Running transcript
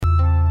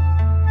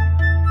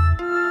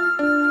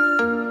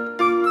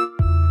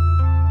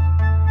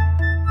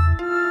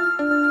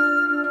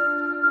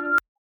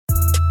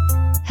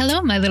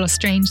my little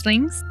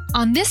strangelings.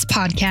 On this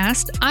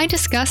podcast, I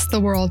discuss the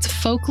world's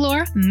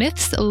folklore,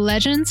 myths,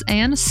 legends,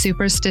 and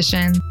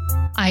superstition.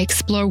 I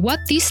explore what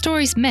these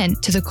stories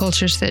meant to the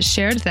cultures that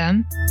shared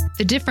them,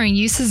 the different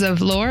uses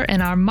of lore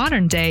in our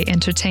modern-day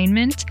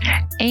entertainment,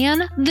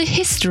 and the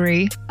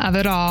history of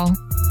it all.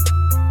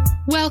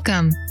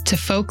 Welcome to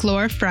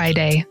Folklore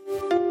Friday.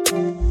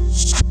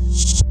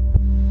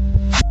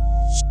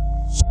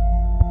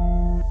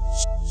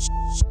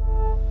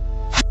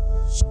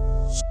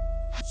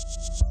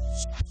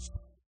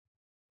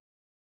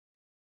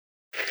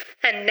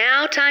 And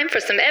now time for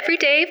some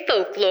everyday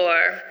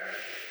folklore.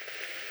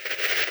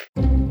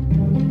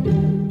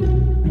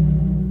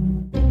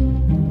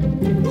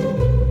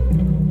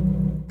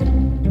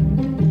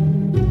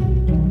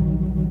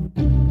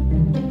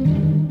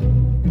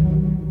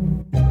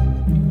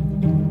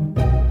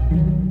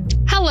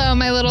 Hello,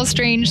 my little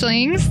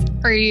strangelings.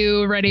 Are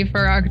you ready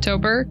for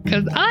October?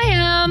 Because I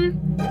am.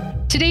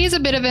 Today is a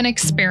bit of an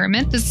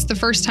experiment. This is the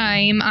first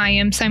time I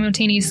am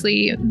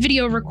simultaneously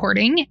video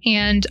recording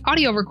and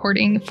audio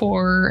recording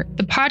for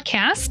the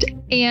podcast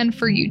and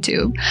for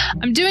YouTube.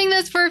 I'm doing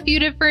this for a few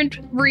different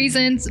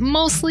reasons.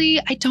 Mostly,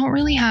 I don't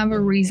really have a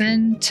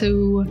reason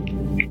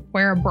to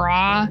wear a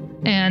bra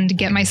and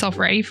get myself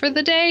ready for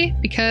the day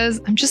because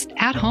I'm just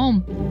at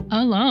home,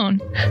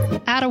 alone,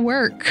 out of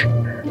work,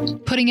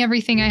 putting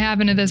everything I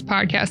have into this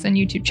podcast and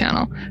YouTube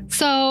channel.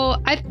 So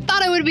I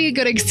thought it would be a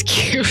good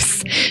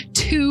excuse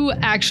to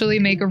actually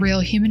make a real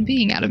human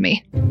being out of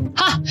me.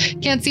 Ha!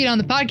 Can't see it on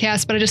the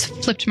podcast, but I just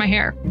flipped my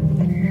hair.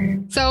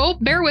 So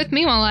bear with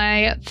me while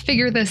I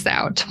figure this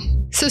out.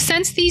 So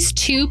since these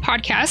two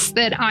podcasts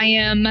that I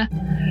am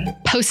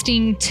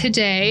posting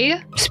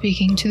today,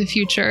 speaking to the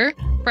future,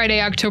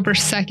 Friday, October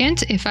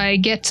 2nd, if I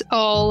get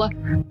all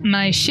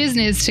my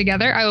shizness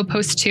together, I will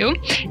post two.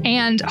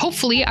 And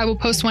hopefully I will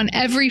post one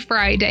every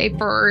Friday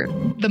for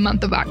the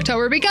month of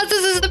October because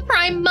this is the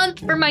prime month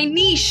for my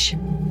niche.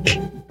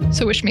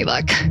 So wish me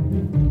luck.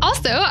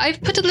 Also,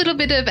 I've put a little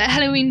bit of a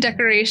Halloween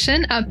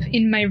decoration up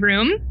in my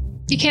room.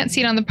 You can't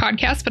see it on the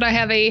podcast, but I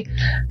have a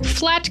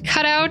flat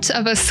cutout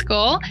of a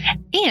skull,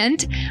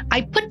 and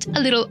I put a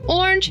little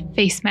orange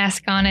face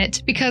mask on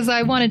it because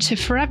I wanted to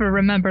forever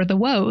remember the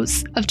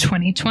woes of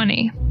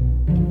 2020.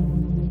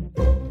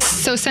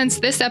 So since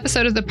this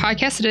episode of the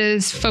podcast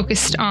is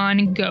focused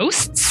on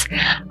ghosts,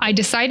 I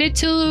decided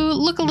to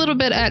look a little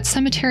bit at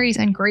cemeteries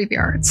and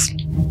graveyards.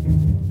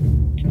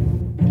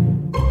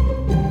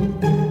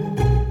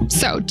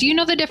 So, do you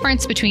know the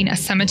difference between a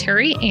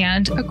cemetery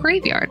and a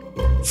graveyard?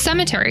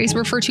 Cemeteries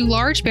refer to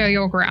large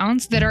burial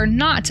grounds that are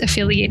not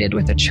affiliated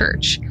with a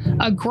church.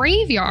 A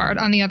graveyard,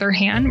 on the other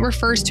hand,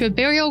 refers to a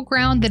burial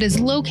ground that is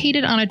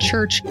located on a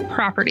church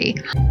property.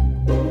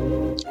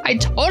 I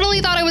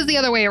totally thought it was the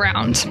other way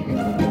around.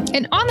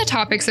 And on the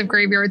topics of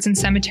graveyards and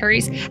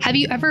cemeteries, have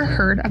you ever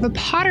heard of a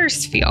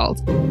potter's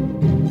field?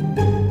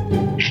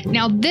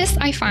 Now, this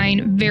I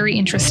find very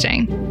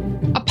interesting.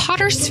 A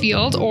potter's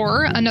field,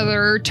 or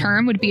another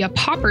term would be a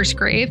pauper's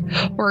grave,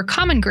 or a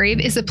common grave,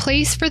 is a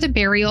place for the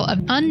burial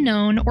of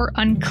unknown or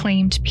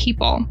unclaimed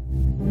people.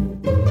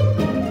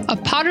 A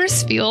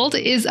potter's field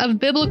is of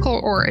biblical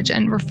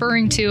origin,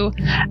 referring to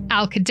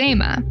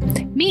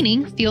Al-Qadama,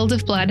 meaning field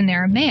of blood in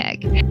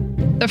Aramaic.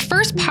 The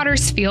first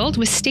potter's field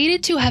was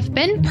stated to have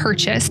been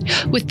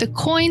purchased with the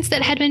coins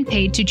that had been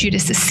paid to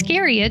Judas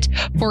Iscariot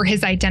for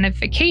his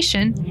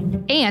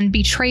identification and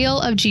betrayal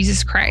of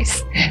Jesus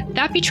Christ.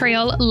 That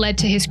betrayal led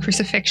to his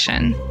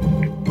crucifixion.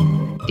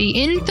 The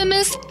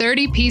infamous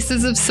 30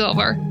 pieces of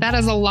silver. That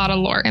is a lot of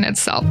lore in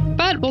itself,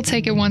 but we'll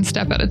take it one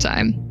step at a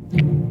time.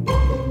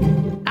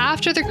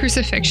 After the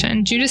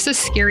crucifixion, Judas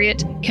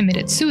Iscariot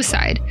committed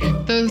suicide.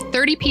 The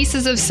 30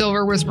 pieces of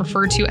silver was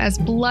referred to as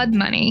blood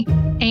money,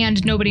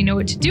 and nobody knew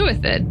what to do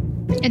with it.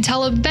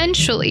 Until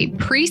eventually,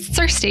 priests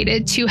are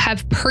stated to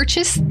have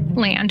purchased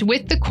land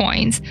with the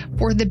coins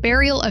for the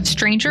burial of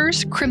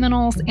strangers,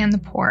 criminals, and the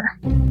poor.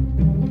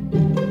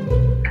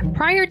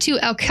 Prior to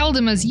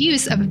Al-Qadama's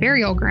use of a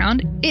burial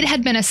ground, it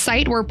had been a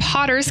site where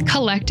potters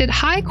collected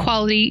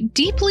high-quality,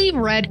 deeply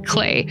red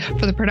clay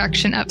for the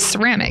production of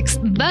ceramics,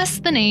 thus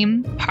the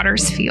name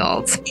Potter's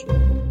Field.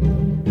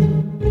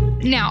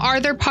 Now,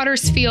 are there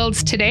potter's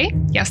fields today?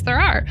 Yes, there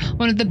are.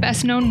 One of the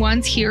best-known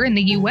ones here in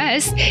the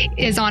U.S.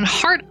 is on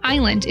Hart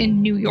Island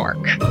in New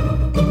York.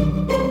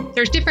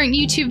 There's different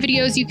YouTube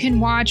videos you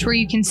can watch where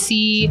you can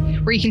see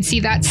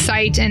that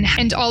site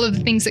and all of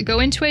the things that go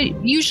into it.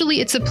 Usually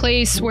it's a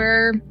place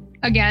where,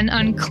 again,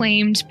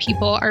 unclaimed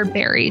people are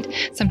buried.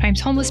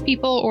 Sometimes homeless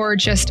people or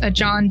just a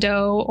John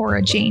Doe or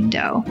a Jane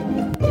Doe.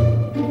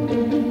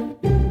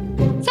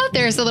 So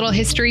there's a little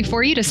history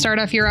for you to start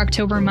off your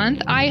October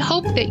month. I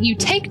hope that you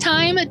take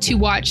time to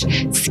watch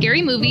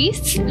scary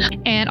movies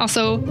and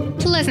also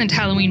pleasant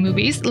Halloween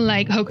movies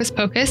like Hocus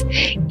Pocus,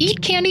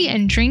 eat candy,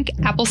 and drink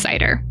apple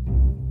cider.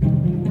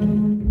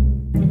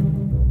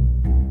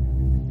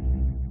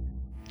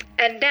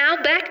 And now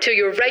back to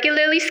your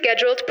regularly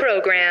scheduled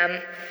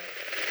program.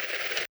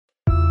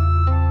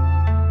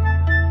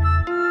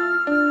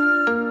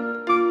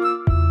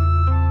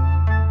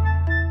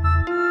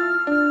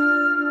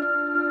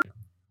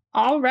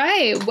 All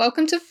right,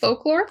 welcome to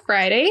Folklore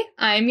Friday.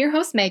 I'm your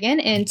host, Megan,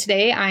 and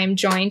today I'm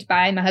joined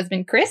by my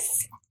husband,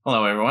 Chris.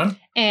 Hello, everyone.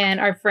 And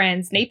our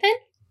friends, Nathan.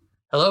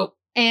 Hello.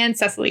 And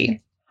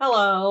Cecily.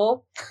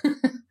 Hello.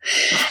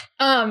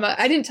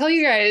 I didn't tell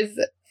you guys,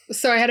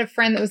 so I had a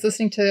friend that was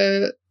listening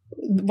to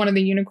one of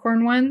the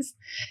unicorn ones,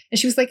 and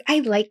she was like,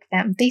 I like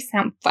them. They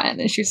sound fun.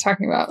 And she was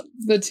talking about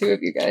the two of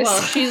you guys.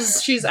 Well,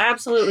 she's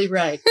absolutely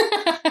right.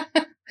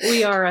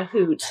 We are a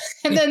hoot.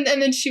 And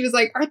then she was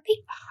like, Are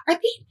they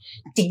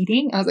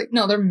dating? I was like,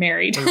 no, they're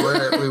married. We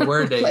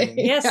were dating. Like,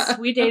 Yes, yeah.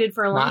 we dated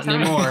for a long Not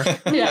time. anymore.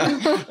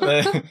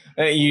 Yeah.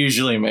 That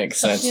usually makes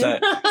sense. Yeah.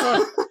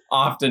 That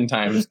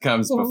oftentimes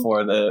comes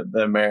before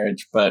the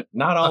marriage, but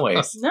not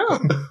always. No.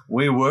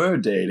 We were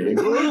dating.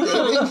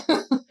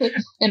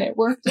 And it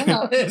worked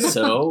out.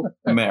 So,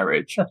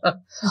 marriage.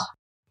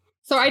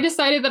 So I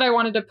decided that I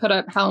wanted to put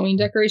up Halloween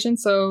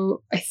decorations.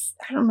 So I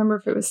don't remember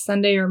if it was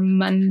Sunday or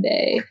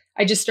Monday.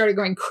 I just started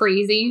going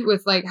crazy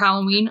with like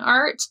Halloween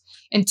art,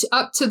 and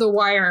up to the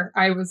wire,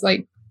 I was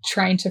like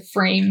trying to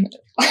frame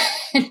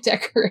and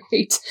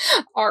decorate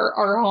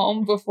our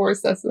home before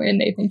Cecily and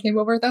Nathan came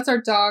over. That's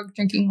our dog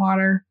drinking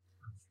water.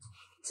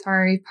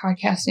 Sorry,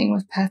 podcasting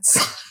with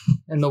pets.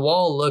 And the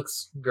wall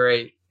looks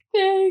great.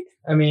 Thanks.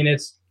 I mean,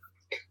 it's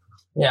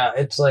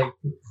like,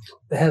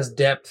 it has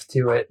depth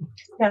to it.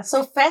 Yeah,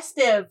 so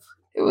festive.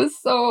 It was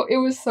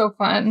so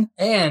fun.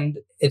 And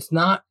it's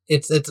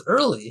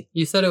early.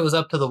 You said it was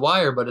up to the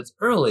wire, but it's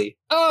early.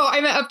 Oh, I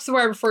meant up to the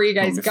wire before you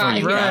guys Before got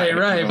you here. got here.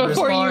 Right. But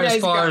Before you as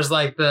guys far got- as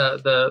like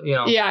the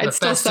Yeah, the it's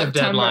still festive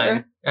September.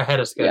 deadline ahead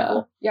of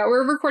schedule. Yeah,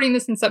 we're recording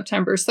this in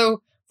September.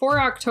 So for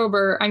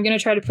October, I'm going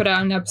to try to put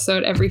out an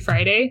episode every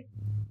Friday.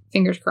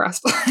 Fingers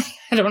crossed.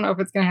 I don't know if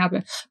it's going to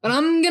happen, but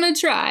I'm going to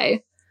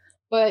try.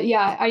 But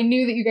yeah, I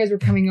knew that you guys were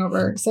coming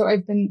over, so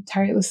I've been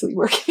tirelessly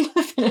working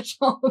to finish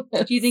all of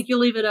this. Do you think you'll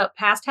leave it up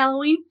past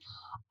Halloween?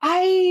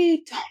 I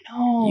don't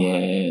know.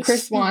 Yes.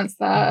 Chris wants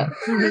that.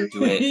 Do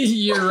it.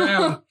 Year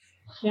round. I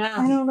Yeah.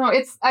 don't know.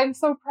 I'm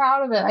so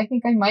proud of it. I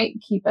think I might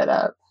keep it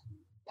up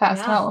past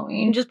Yeah.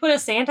 Halloween. And just put a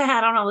Santa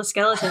hat on all the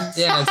skeletons.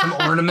 Yeah, and some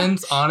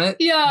ornaments on it.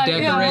 Yeah,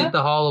 Decorate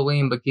the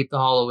Halloween, but keep the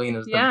Halloween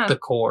as Yeah. the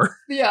core.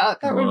 yeah,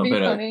 that A would little be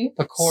bit of- funny.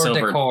 The core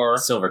Silver- decor.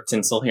 Silver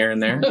tinsel here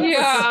and there.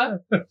 Yeah.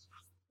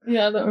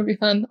 Yeah, that would be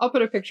fun. I'll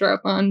put a picture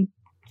up on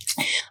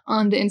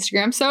the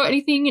Instagram. So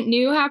anything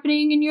new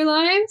happening in your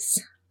lives?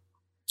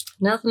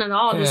 Nothing at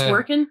all. Just Yeah.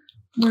 working,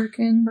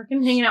 Working.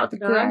 hanging out with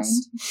the Grind.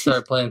 dogs.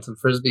 Start playing some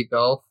frisbee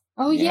golf.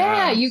 Oh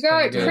yeah, Yeah, you it's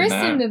got been good. Chris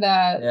That. into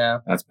that. Yeah,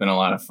 That's been a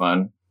lot of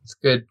fun. it's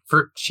good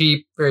for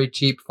cheap, very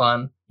cheap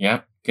fun.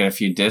 Yep. Get a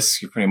few discs.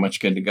 You're pretty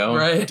much good to go.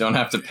 Right. Don't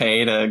have to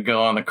pay to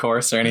go on the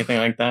course or anything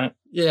like that.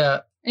 Yeah,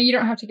 And you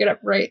don't have to get up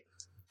right.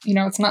 You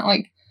know, it's not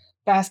like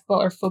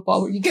basketball or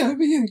football where you gotta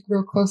be like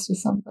real close to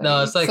somebody.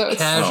 no, it's like So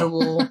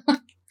casual.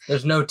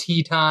 There's no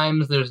tea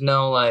times. There's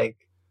no like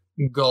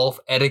golf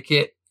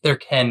etiquette. There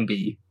can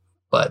be,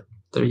 but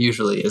there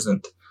usually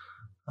isn't.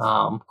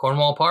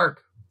 Cornwall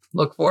Park.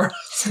 Look for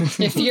us.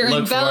 if you're in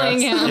Look for us.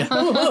 Bellingham.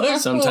 Yeah.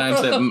 Sometimes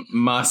at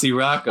Mossy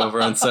Rock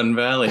over on Sun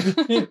Valley.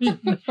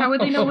 How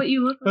would they know what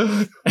you look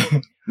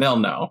like? They'll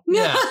know.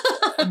 Yeah,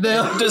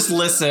 they'll Just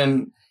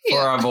listen for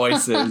our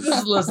voices.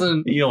 just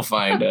listen. You'll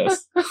find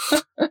us.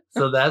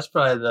 So that's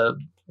probably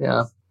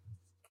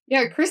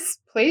Yeah, Chris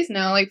plays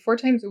now like 4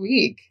 times a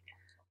week.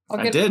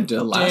 I did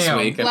last Damn.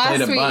 week. I Last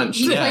played a week, bunch.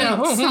 he Yeah.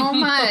 played so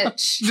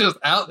much. just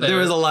out there. There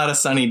was a lot of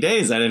sunny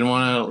days. I didn't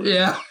want to.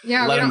 yeah.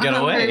 Yeah, Let we him don't get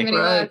have very away. many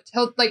Right. left.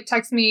 He'll like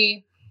text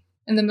me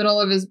in the middle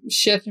of his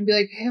shift and be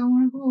like, "Hey, I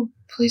want to go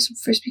play some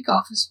frisbee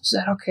golf. Is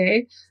that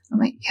okay?" I'm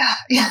like,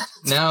 "Yeah."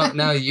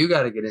 Now you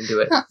got to get into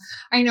it.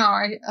 I know.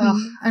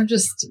 I'm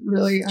just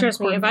really Trust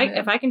me, if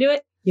I can do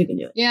it, you can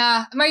do it.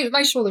 yeah,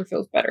 my shoulder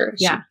feels better.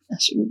 Yeah. I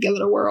should give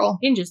it a whirl.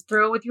 You can just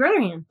throw it with your other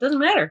hand. Doesn't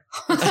matter.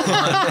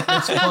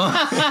 It's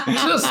fun.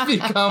 Just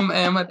become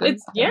amateur.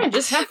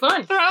 Just have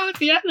fun. Throw with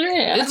the other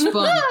hand. It's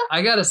fun.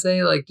 I gotta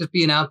say, like, just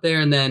being out there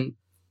and then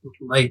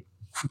like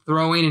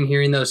throwing and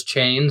hearing those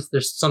chains,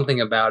 there's something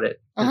about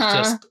it.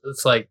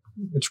 It's like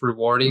it's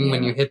rewarding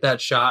when Yeah. you hit that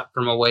shot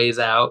from a ways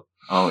out.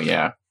 Oh,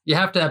 yeah. You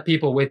have to have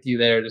people with you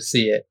there to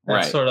see it.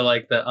 That's Right. sort of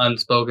like the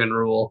unspoken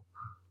rule.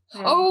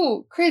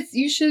 Oh, Chris,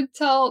 you should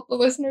tell the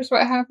listeners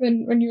what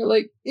happened when you were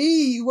like, "Hey,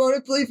 you want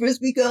to play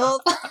frisbee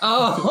golf?"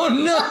 Oh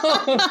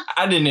no!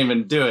 I didn't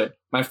even do it.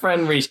 My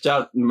friend reached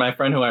out. My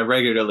friend who I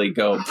regularly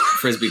go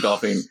frisbee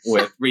golfing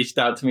with reached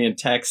out to me in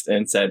text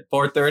and said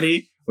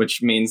 4:30,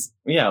 which means,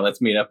 yeah,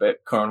 let's meet up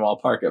at Cornwall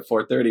Park at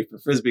 4:30 for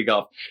frisbee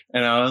golf.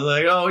 And I was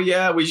like, oh,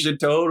 yeah, we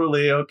should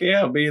totally. Okay,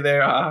 I'll be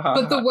there. Ha, ha,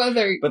 But the ha.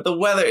 weather. But the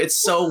weather, it's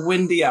so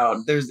windy out.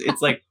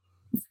 It's like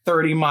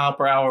 30 mile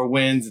per hour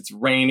winds. It's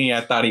rainy.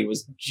 I thought he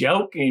was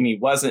joking. He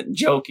wasn't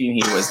joking.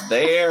 He was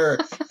there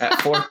at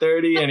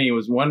 4:30 and he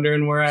was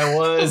wondering where I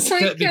was. Oh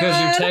my Because your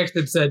God. text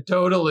had said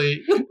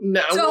totally.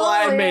 No, well,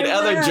 I Totally, made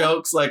other yeah.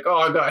 jokes like, oh,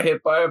 I got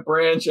hit by a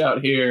branch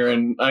out here,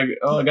 and I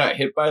got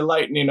hit by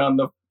lightning on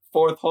the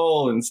 4th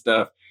hole and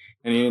stuff.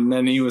 And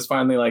then he was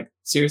finally like,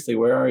 seriously,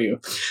 where are you?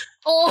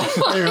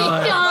 Oh my You're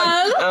like,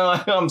 god.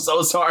 Oh, I'm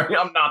so sorry.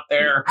 I'm not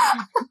there.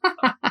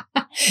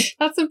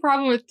 That's the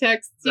problem with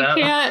texts.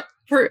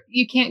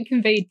 You can't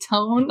convey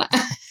tone.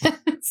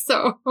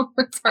 So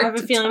it's I hard have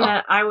a to feeling tell.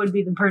 that I would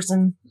be the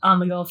person on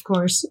the golf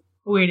course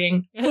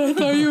waiting. I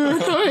thought you were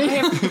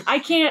coming. I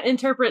can't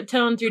interpret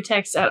tone through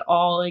text at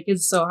all. Like,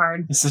 it's so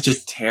hard. It's such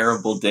a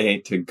terrible day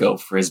to go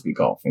frisbee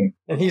golfing.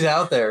 And he's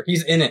out there.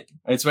 He's in it.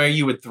 It's where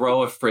you would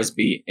throw a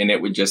frisbee and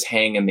it would just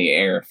hang in the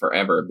air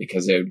forever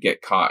because it would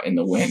get caught in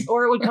the wind.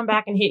 Or it would come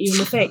back and hit you in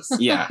the face.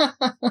 Yeah.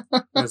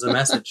 There's a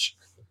message.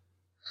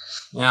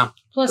 Yeah.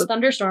 Plus,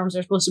 thunderstorms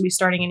are supposed to be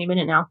starting any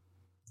minute now.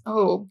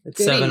 Oh, It's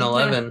goody.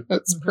 7-Eleven.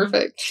 That's Mhm.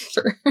 perfect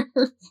for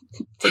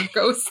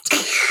ghost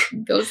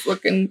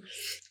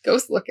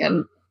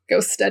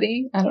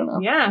studying. I don't know.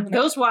 Yeah,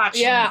 Ghost Watch.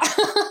 Yeah.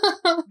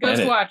 Ghost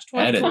Edit- Watch.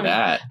 Edit 2020.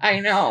 that.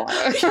 I know.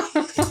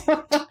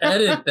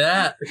 Edit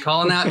that. We're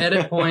calling out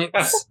edit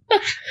points.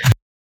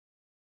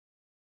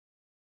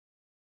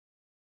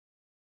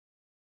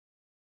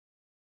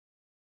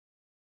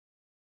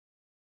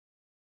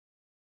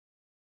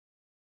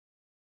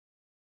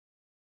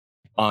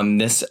 On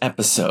this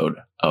episode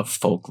of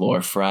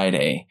Folklore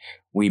Friday,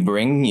 we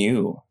bring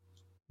you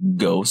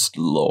ghost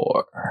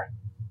lore.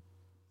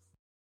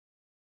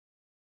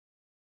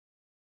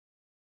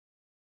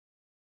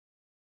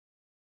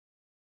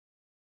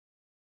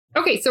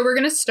 Okay, so we're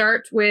going to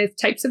start with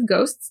types of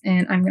ghosts,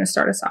 and I'm going to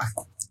start us off.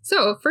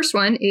 So, first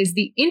one is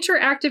the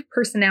interactive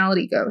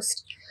personality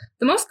ghost.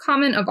 The most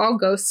common of all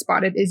ghosts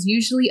spotted is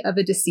usually of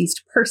a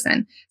deceased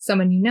person,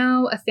 someone you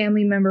know, a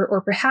family member, or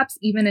perhaps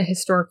even a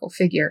historical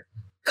figure.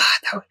 God,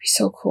 that would be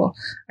so cool.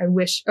 I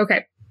wish.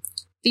 Okay.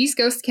 These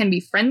ghosts can be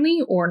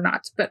friendly or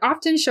not, but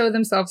often show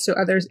themselves to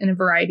others in a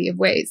variety of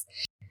ways.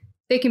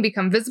 They can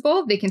become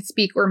visible, they can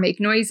speak or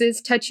make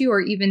noises, touch you, or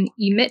even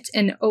emit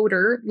an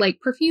odor like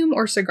perfume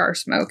or cigar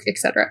smoke,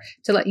 etc.,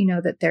 to let you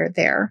know that they're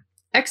there.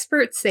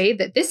 Experts say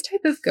that this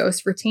type of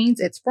ghost retains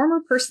its former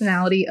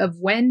personality of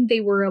when they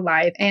were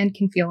alive and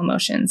can feel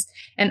emotions.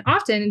 And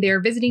often they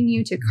are visiting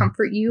you to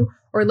comfort you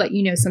or let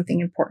you know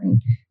something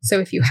important. So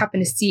if you happen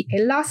to see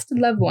a lost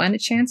loved one,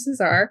 chances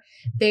are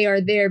they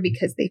are there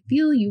because they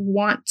feel you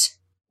want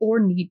or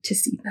need to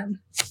see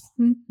them.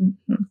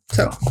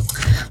 So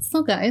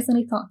guys,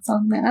 any thoughts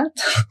on that?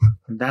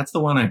 That's the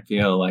one I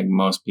feel like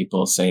most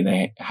people say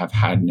they have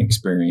had an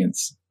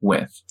experience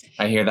with.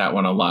 I hear that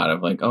one a lot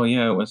of like, oh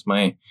yeah, it was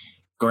my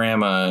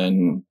grandma.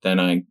 And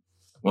then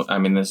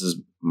this is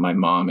my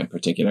mom in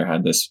particular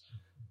had this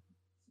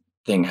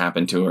thing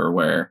happen to her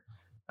where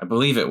I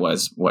believe it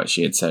was what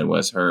she had said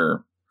was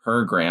her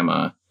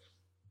grandma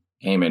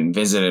came and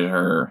visited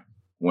her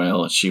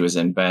while she was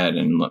in bed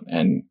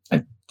and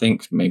I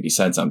think maybe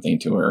said something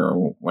to her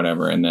or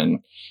whatever. And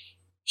then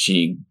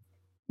she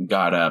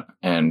got up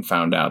and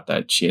found out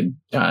that she had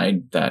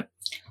died that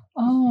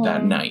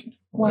night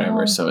or whatever.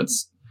 Wow. So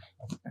it's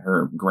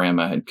her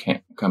grandma had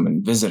come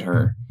and visit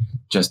her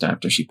just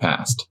after she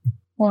passed.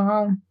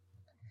 Wow.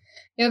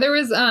 Yeah, there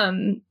was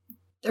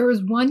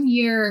 1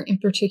 year in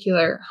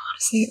particular. I want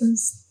to say it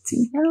was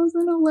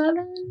 2011.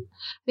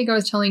 I think I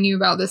was telling you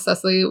about this,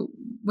 Cecily,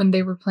 when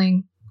they were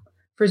playing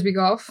frisbee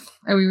golf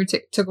and we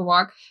took a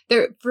walk.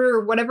 There,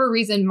 for whatever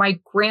reason, my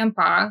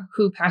grandpa,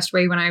 who passed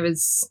away when I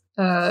was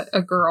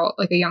a girl,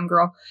 like a young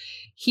girl,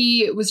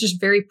 he was just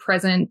very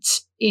present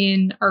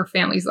in our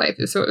family's life.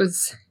 So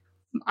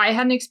I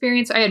had an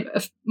experience. I had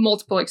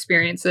multiple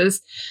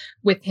experiences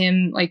with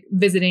him, like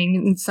visiting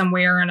in some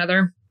way or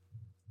another.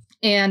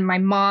 And my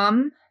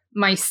mom,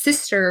 my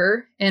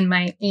sister, and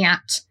my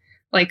aunt,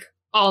 like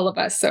all of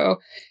us. So,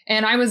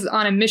 and I was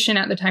on a mission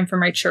at the time for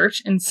my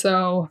church. And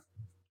so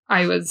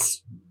I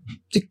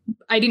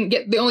didn't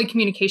get, the only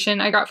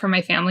communication I got from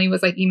my family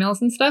was like emails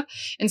and stuff.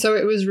 And so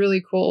it was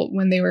really cool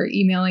when they were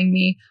emailing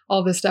me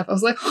all this stuff. I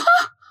was like,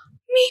 huh,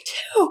 me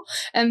too.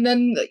 And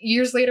then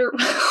years later,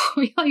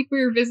 we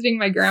were visiting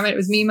my grandma. It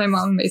was me, my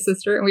mom, and my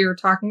sister, and we were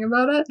talking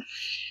about it.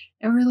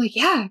 And we were like,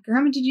 yeah,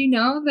 Grandma, did you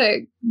know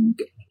that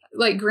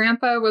like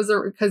grandpa was,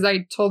 because I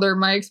told her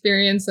my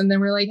experience, and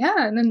then we're like,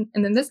 yeah, and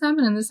then this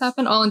happened and this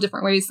happened, all in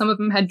different ways. Some of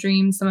them had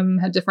dreams, some of them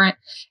had different.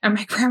 And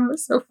my grandma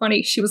was so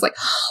funny. She was like,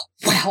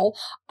 well,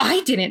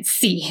 I didn't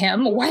see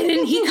him. Why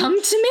didn't he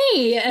come to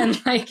me?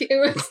 And like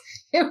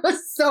it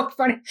was so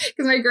funny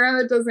because my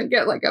grandma doesn't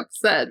get like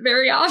upset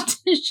very often.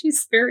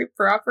 She's very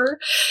proper,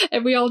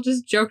 and we all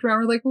just joked around.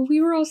 We're like, well, we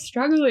were all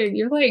struggling.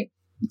 You're like,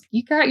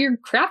 you got your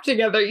crap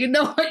together. You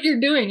know what you're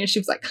doing. And she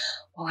was like,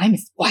 well, I'm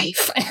his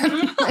wife.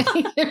 And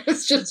it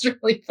was just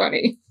really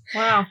funny.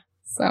 Wow.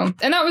 So,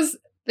 and that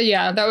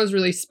was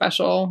really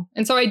special.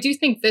 And so I do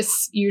think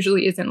this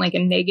usually isn't like a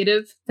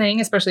negative thing,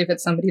 especially if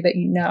it's somebody that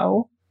you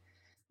know.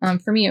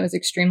 For me, it was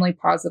extremely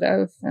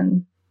positive.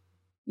 And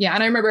yeah,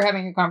 and I remember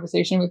having a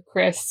conversation with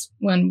Chris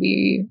when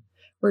we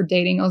were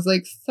dating. I was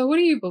like, so what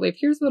do you believe?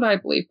 Here's what I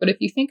believe. But if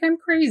you think I'm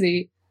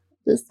crazy,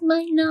 this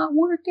might not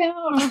work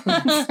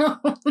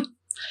out.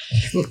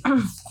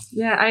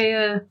 Yeah,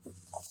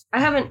 I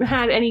haven't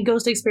had any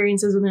ghost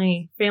experiences with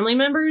any family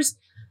members.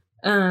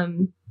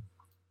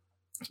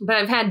 But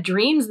I've had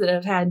dreams that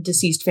have had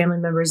deceased family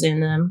members in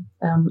them,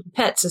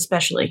 pets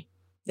especially.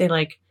 They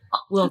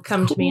will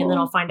come to me, and then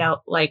I'll find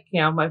out, my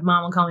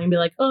mom will call me and be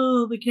like,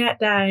 "Oh, the cat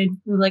died."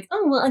 And I'm like,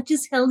 "Oh, well, I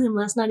just held him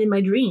last night in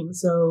my dream.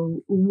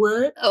 So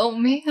what?" Oh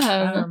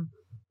man,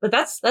 but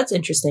that's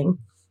interesting.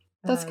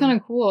 that's kind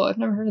of cool. I've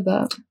never heard of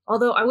that.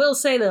 Although I will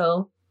say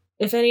though,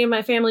 if any of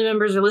my family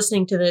members are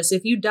listening to this,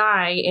 if you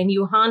die and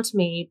you haunt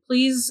me,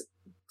 please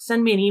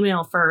send me an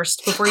email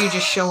first before you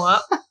just show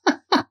up.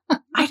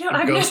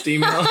 Ghost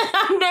email.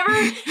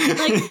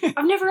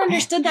 I've never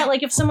understood that.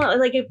 Like if someone,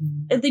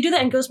 if they do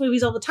that in ghost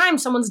movies all the time,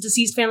 someone's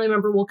deceased family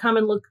member will come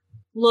and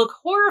look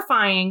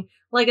horrifying,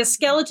 like a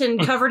skeleton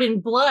covered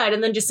in blood,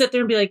 and then just sit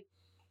there and be like,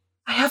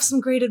 "I have some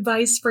great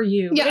advice for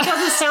you." Yeah. But it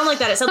doesn't sound like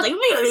that. It sounds like, like,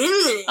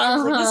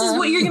 this is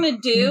what you're gonna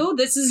do.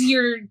 This is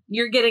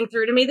you're getting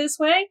through to me this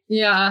way.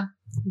 Yeah.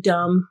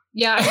 Dumb.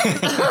 Yeah.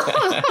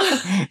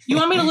 You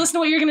want me to listen to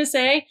what you're gonna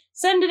say?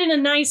 Send it in a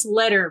nice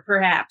letter,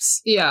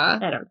 perhaps. Yeah.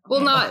 I don't know.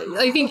 Well,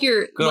 I think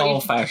you're Good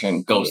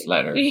old-fashioned ghost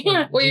letter.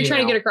 Yeah. what you're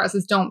trying to get across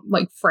is don't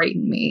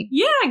frighten me.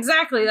 Yeah,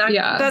 exactly.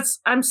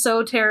 I'm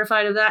so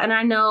terrified of that. And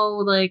I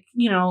know,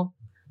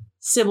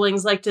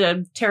 siblings like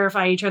to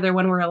terrify each other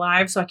when we're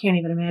alive, so I can't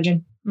even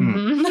imagine.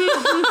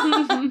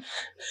 Mm-hmm.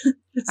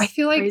 I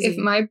feel like crazy.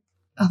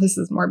 if this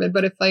is morbid,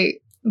 but if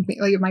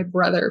if my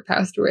brother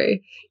passed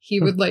away, he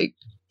would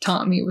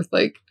taunt me with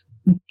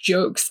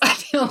jokes. I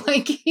feel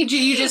like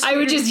I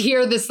would just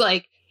hear this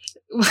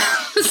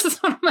this is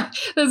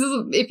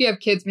if you have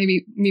kids,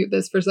 maybe mute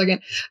this for a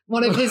second.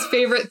 One of his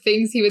favorite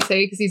things he would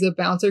say, because he's a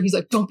bouncer, he's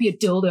like, "Don't be a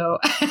dildo."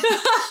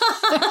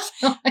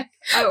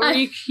 Or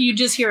you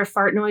just hear a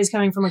fart noise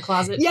coming from a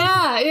closet.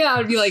 Yeah,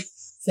 I'd be like,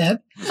 "Zeb."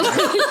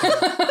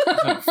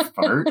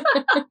 Fart?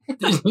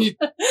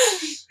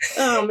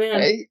 Oh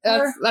man,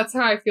 that's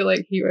how I feel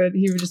like he would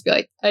just be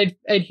like, I'd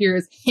hear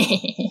his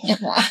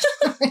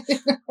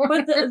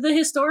But the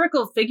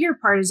historical figure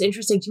part is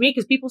interesting to me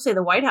because people say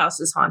the White House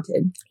is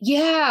haunted.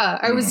 Yeah,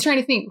 I was trying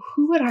to think,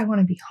 who would I want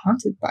to be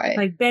haunted by?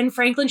 Like Ben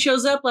Franklin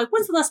shows up. Like,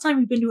 when's the last time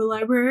you've been to a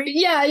library?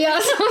 Yeah,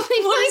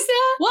 something like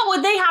that. What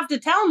would they have to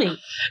tell me?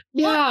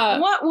 Yeah,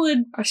 What would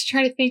I was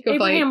trying to think of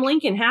Abraham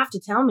Lincoln have to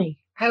tell me?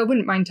 I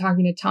wouldn't mind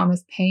talking to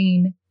Thomas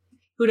Paine.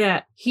 Who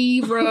dat?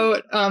 He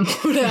wrote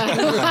who dat?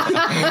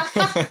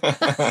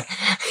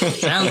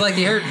 Sounds like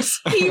he hurts.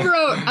 He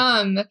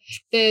wrote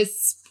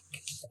this,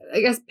 I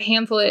guess,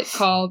 pamphlet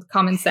called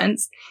Common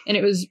Sense, and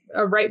it was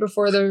right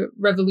before the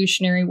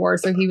Revolutionary War,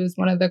 so he was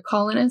one of the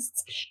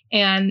colonists.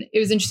 And it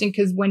was interesting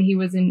because when he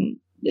was in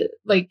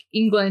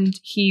England,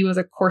 he was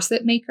a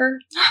corset maker,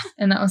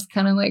 and that was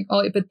kind of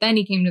all. But then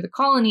he came to the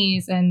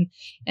colonies, and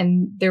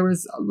there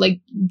was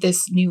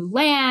this new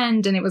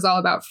land, and it was all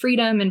about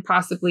freedom and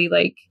possibly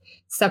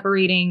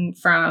separating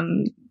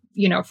from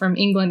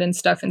England and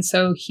stuff. And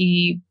so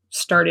he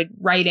started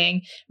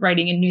writing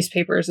in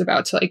newspapers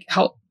about to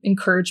help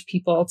encourage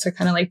people to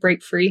kind of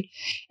break free.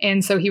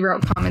 And so he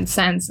wrote Common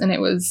Sense, and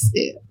it was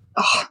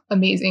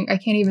amazing. I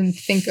can't even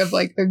think of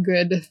a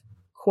good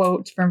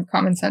quote from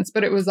Common Sense,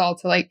 but it was all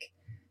to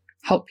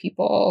help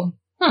people.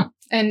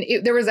 And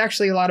there was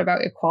actually a lot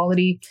about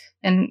equality,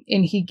 and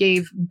he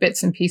gave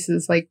bits and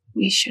pieces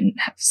we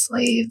shouldn't have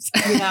slaves.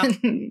 Yeah.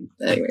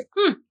 Anyway.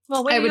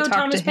 Well, way I to would go, talk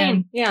Thomas to him.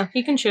 Paine. Yeah,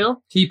 he can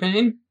chill.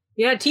 T-Pain?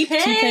 Yeah,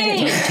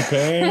 T-Pain.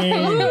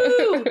 T-Pain.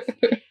 Woo!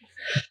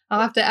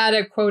 I'll have to add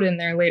a quote in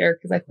there later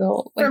because I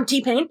feel From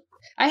T-Pain?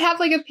 I have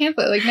a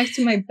pamphlet next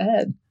to my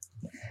bed.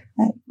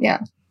 Yeah.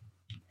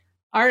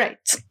 All right.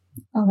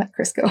 I'll let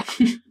Chris go.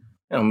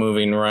 Now,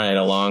 moving right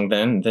along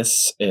then,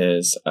 this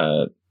is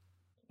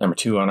number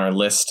 2 on our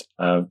list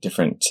of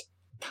different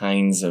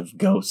kinds of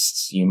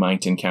ghosts you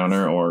might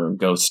encounter or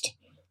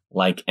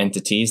ghost-like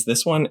entities.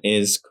 This one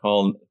is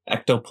called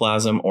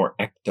ectoplasm or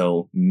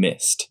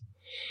ectomist.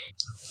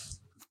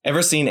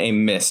 Ever seen a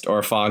mist or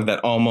a fog that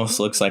almost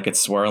looks like it's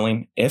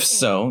swirling? If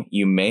so,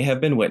 you may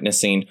have been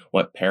witnessing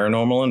what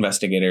paranormal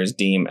investigators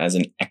deem as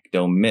an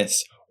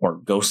ectomist or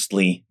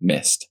ghostly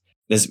mist.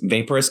 This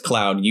vaporous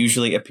cloud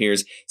usually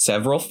appears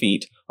several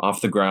feet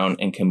off the ground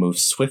and can move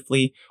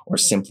swiftly or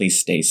simply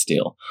stay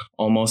still,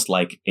 almost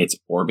like it's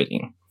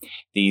orbiting.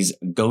 These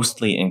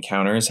ghostly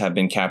encounters have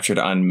been captured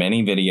on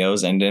many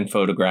videos and in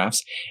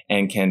photographs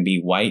and can be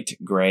white,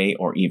 gray,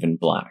 or even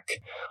black.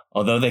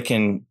 Although they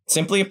can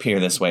simply appear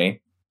this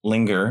way,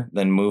 linger,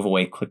 then move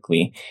away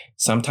quickly,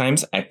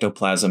 sometimes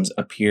ectoplasms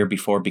appear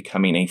before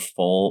becoming a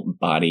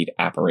full-bodied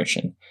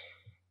apparition.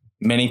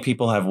 Many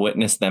people have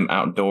witnessed them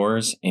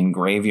outdoors, in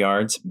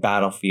graveyards,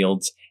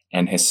 battlefields,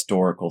 and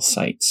historical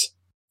sites.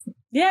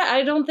 Yeah,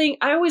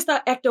 I always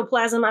thought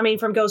ectoplasm,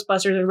 from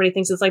Ghostbusters, everybody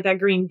thinks it's that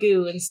green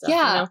goo and stuff.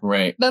 Yeah.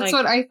 Right. That's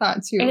what I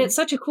thought too. And it's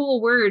such a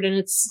cool word, and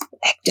it's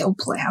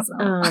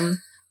ectoplasm.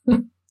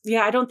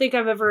 Yeah, I don't think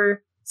I've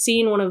ever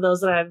seen one of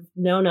those that I've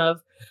known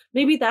of.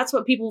 Maybe that's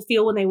what people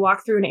feel when they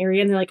walk through an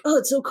area and they're like, "Oh,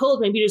 it's so cold."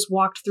 Maybe you just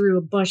walked through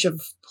a bunch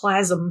of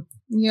plasm.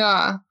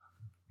 Yeah.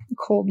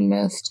 Cold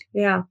mist.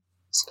 Yeah.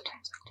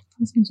 Sometimes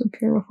ectoplasms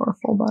appear before a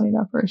full-bodied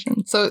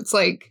apparition. So it's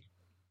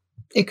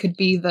it could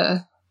be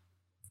the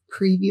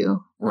preview,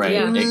 Right.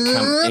 Yeah.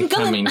 It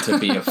coming to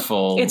be a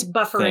full It's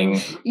buffering.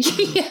 thing.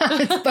 Yeah,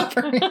 it's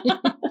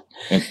buffering.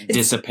 It's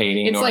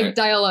dissipating. It's or like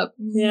dial up.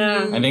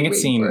 Yeah. I think it's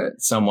Wait seen for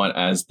it. somewhat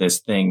as this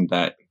thing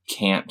that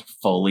can't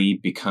fully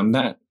become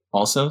that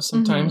also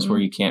sometimes, where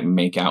you can't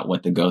make out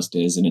what the ghost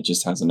is, and it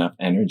just has enough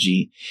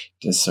energy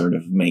to sort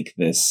of make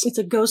this It's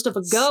a ghost of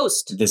a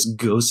ghost. this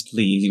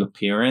ghostly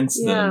appearance,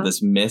 Yeah.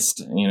 this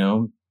mist,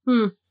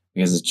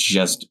 because it's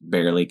just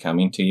barely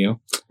coming to you.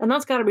 And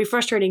that's got to be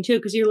frustrating too,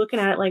 because you're looking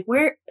at it like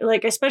where,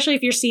 like, especially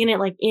if you're seeing it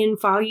like in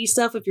foggy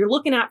stuff, if you're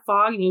looking at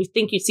fog and you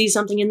think you see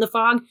something in the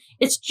fog,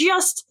 it's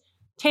just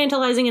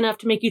tantalizing enough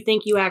to make you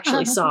think you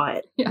actually saw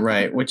it. Yeah.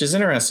 Right, which is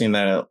interesting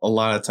that a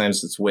lot of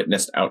times it's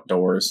witnessed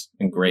outdoors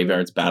in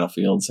graveyards,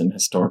 battlefields, and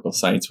historical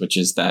sites, which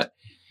is that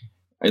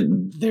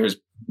there's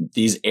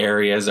these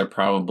areas are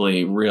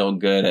probably real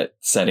good at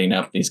setting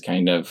up these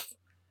kind of,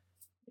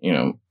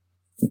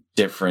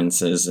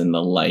 differences in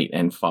the light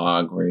and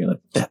fog where you're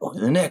like, that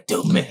was an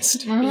ecto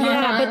mist.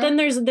 Yeah, but then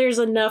there's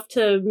enough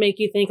to make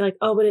you think like,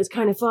 oh, but it's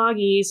kind of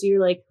foggy, so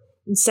you're like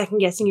second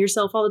guessing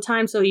yourself all the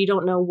time, so you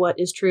don't know what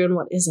is true and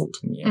what isn't.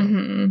 Yeah.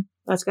 Mm-hmm.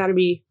 That's got to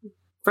be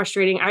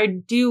frustrating. I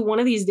do one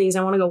of these days.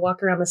 I want to go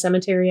walk around the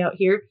cemetery out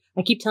here.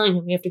 I keep telling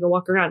him we have to go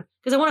walk around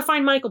because I want to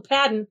find Michael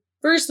Patton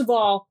first of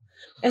all,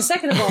 and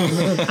second of all,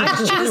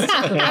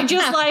 I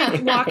just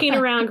like walking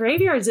around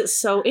graveyards. It's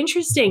so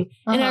interesting,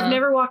 and I've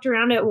never walked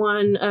around at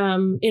one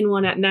in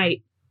one at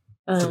night.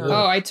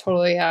 Oh, I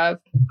totally have.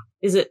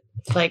 Is it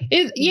like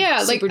It,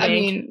 yeah, like, super I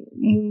dank?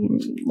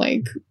 mean,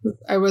 like,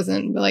 I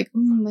wasn't like,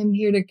 I'm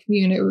here to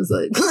commune. It was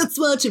like, let's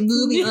watch a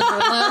movie on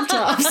our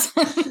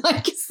laptops.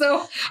 Like,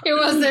 so it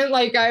wasn't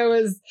like I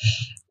was,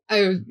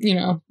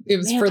 it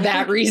was Man, for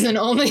that reason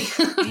only.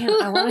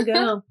 Man, I want to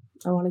go.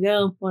 Want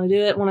to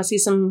do it. Want to see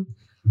some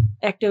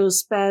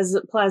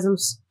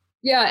ectospasms.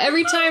 Yeah,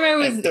 every time I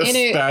was in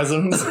it,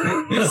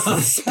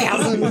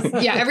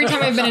 spasms. Yeah, every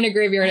time I've been in a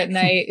graveyard at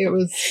night, it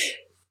was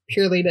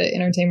purely to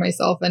entertain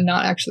myself and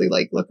not actually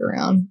like look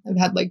around. I've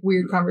had like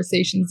weird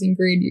conversations in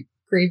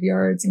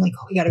graveyards. I'm like,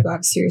 we got to go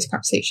have a serious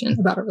conversation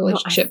about our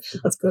relationship.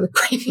 Let's go to the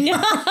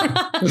graveyard.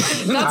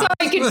 That's how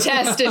I can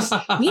test it.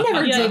 We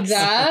never did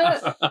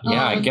that.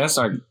 Yeah, I guess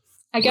our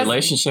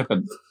relationship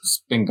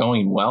has been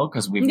going well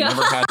because we've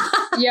never had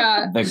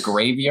the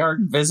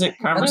graveyard visit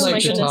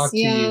conversation. Talk to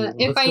you.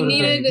 If Let's I go to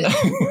needed, bed.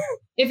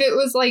 if it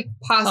was like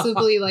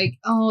possibly like,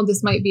 oh,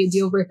 this might be a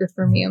deal breaker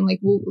for me, I'm like,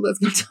 well, let's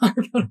go talk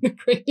about the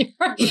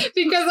graveyard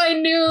because I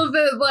knew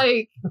that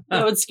like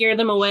That would scare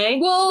them away.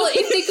 well,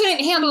 if they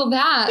couldn't handle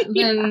that,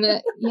 then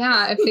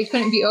if they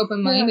couldn't be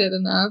open minded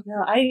enough.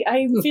 No,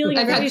 I'm feeling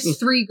I've very. had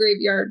 3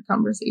 graveyard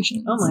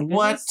conversations. Oh my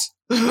goodness.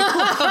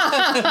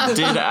 What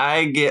did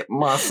I get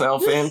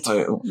myself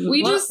into?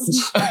 We Well,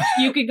 just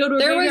You could go to a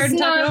There graveyard was and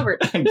talk it not- over.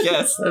 I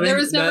guess. there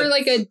was never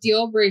like a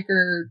deal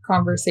breaker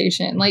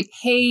conversation. Like,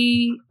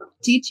 hey,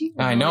 did you?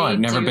 I know. I've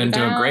never do been to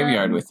a that?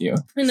 graveyard with you.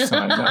 So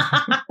I know.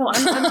 Well,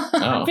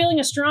 I'm Oh. feeling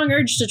a strong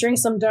urge to drink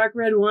some dark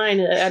red wine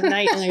at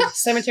night in a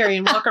cemetery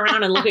and walk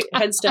around and look at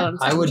headstones.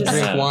 I would Just-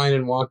 drink wine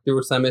and walk through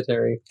a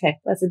cemetery. Okay,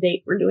 that's a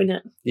date. We're doing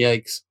it.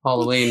 Yikes.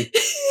 Halloween.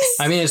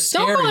 I mean, it's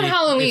Don't scary. go on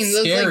Halloween. It's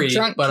Those, like, scary,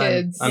 drunk but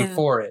kids. I'm Yeah.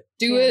 for it.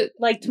 Do it.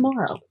 like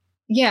tomorrow.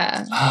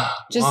 Yeah.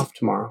 Just- Off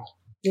tomorrow.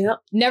 Yep.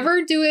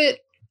 Never do it.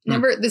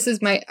 Never. This is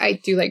I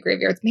do like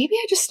graveyards. Maybe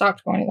I just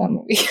stopped going to that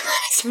movie.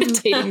 It's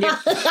imitating you.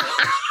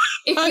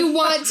 If you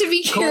want to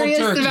be Cold curious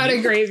turkey. about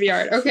a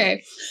graveyard,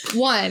 okay.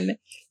 1,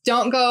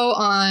 don't go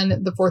on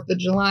the 4th of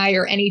July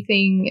or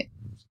anything,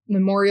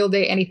 Memorial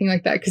Day, anything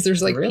like that, because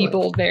there's like Really?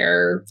 people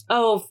there.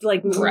 Oh,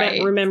 like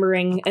Right.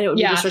 remembering, and it would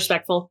be Yeah.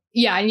 disrespectful.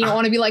 Yeah, and you don't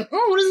want to be like,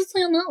 oh, what does it say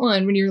on that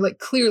one? When you're like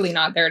clearly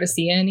not there to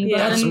see anyone,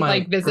 Yeah. That's my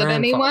like visit grandfather.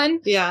 anyone.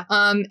 Yeah.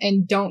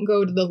 And don't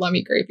go to the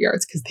Lummi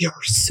graveyards because they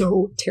are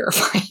so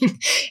terrifying.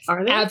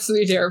 Are they?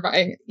 Absolutely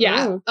terrifying.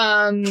 Yeah.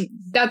 Oh.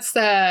 That's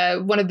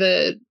one of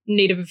the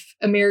Native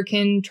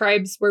American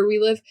tribes where we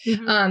live.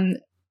 Mhm.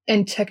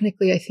 And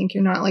technically I think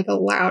you're not like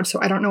allowed. So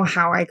I don't know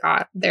how I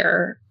got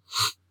there.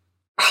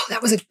 Oh,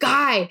 that was a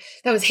guy.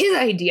 That was his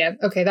idea.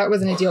 Okay, that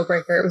wasn't a deal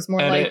breaker. It was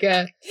more Edit. like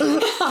a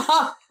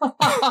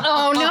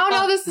oh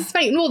no, this is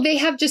funny. Well,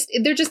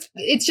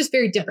 it's just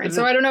very different.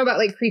 So I don't know about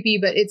like creepy,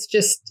 but it's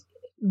just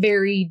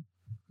very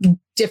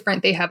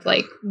different. They have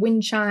like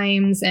wind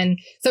chimes, and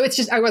so it's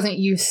just I wasn't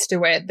used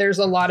to it. There's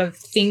a lot of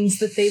things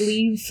that they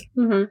leave,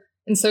 Mhm.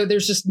 and so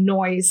there's just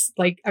noise.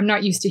 Like I'm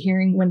not used to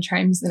hearing wind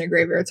chimes in a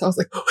graveyard, so I was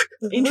like, oh my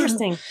god,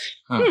 Interesting.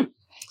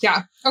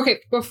 Yeah. Okay.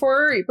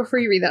 Before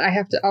you read that, I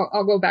have to.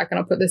 I'll go back and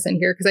I'll put this in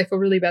here because I feel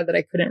really bad that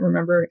I couldn't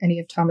remember any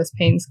of Thomas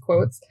Paine's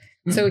quotes.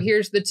 So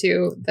here's the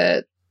 2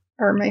 that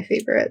are my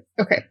favorite.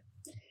 Okay.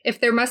 If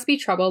there must be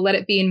trouble, let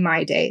it be in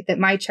my day, that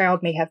my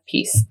child may have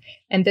peace.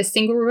 And this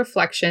single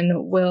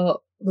reflection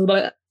well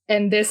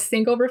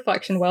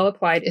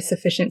applied is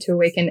sufficient to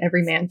awaken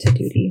every man to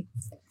duty.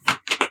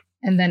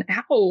 And then,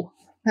 ow,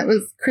 that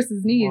was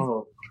Chris's knees.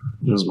 Whoa.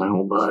 It was my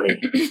whole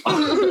body.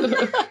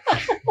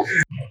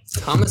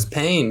 Thomas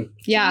Paine.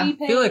 Yeah.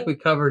 I feel like we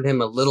covered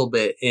him a little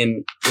bit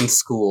in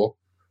school.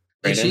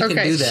 And she can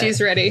Okay. do that. She's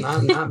ready.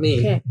 Not me.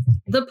 Okay.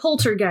 The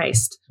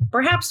poltergeist.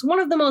 Perhaps one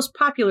of the most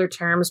popular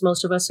terms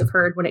most of us have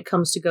heard when it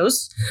comes to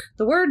ghosts.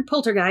 The word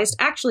poltergeist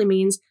actually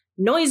means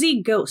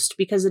noisy ghost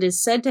because it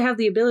is said to have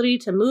the ability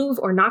to move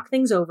or knock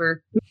things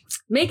over,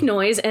 make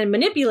noise, and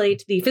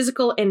manipulate the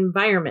physical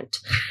environment.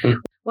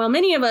 While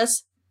many of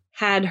us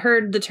had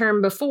heard the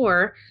term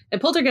before, a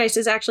poltergeist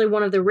is actually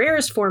one of the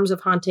rarest forms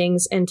of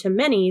hauntings and to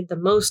many the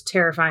most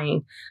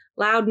terrifying.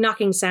 Loud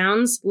knocking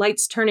sounds,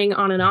 lights turning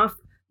on and off,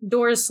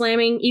 doors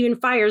slamming, even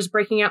fires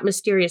breaking out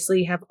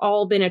mysteriously have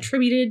all been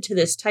attributed to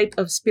this type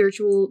of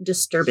spiritual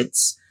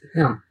disturbance.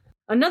 Yeah.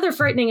 Another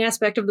frightening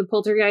aspect of the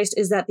poltergeist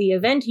is that the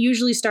event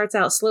usually starts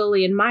out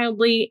slowly and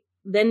mildly,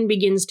 then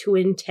begins to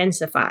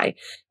intensify.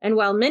 And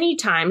while many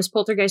times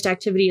poltergeist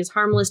activity is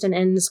harmless and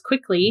ends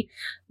quickly,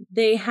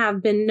 they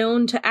have been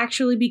known to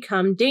actually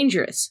become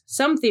dangerous.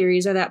 Some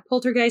theories are that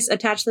poltergeists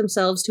attach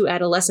themselves to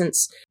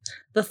adolescents.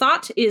 The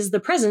thought is the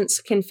presence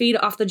can feed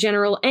off the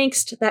general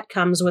angst that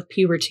comes with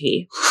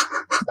puberty.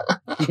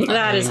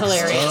 That is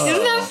hilarious.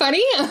 Isn't that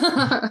funny?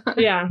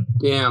 Yeah,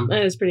 Damn.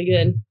 that is pretty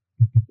good.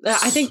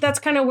 I think that's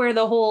kind of where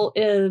the whole,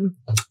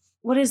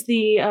 what is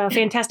the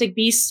Fantastic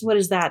Beasts? What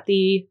is that?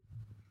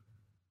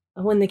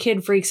 When the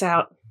kid freaks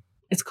out.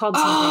 It's called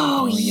something.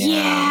 Oh,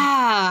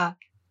 yeah.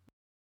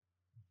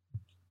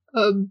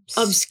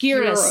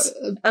 Obscurus.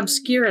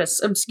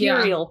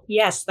 Obscurial.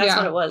 Yes, that's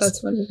what it was.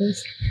 That's what it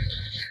is.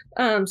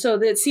 So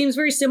it seems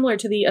very similar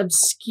to the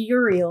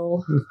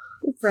Obscurial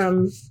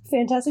from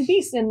Fantastic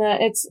Beasts in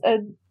that it's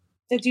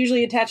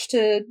usually attached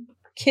to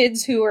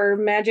kids who are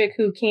magic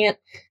who can't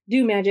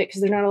do magic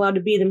because they're not allowed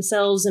to be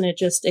themselves, and it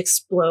just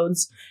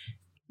explodes.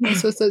 Yeah,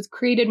 so it says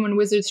created when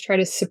wizards try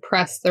to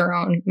suppress their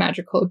own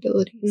magical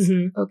abilities.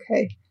 Mm-hmm.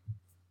 Okay.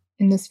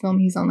 In this film,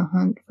 he's on the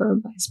hunt for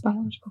his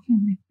biological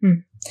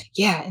family.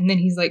 Yeah, and then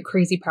he's like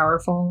crazy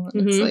powerful.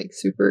 And It's like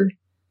super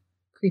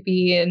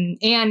creepy,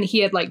 and he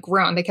had like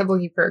grown. They kept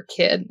looking for a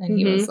kid, and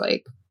he was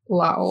like a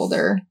lot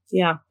older.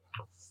 Yeah.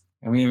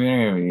 Have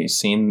you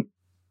seen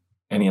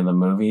any of the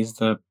movies,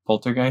 the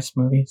Poltergeist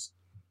movies?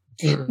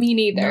 Me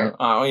neither.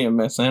 Oh, you're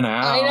missing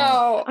out. I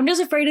know. I'm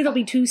just afraid it'll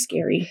be too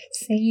scary.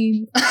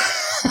 Same.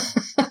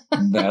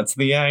 That's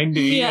the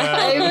idea.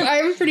 Yeah.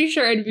 I'm pretty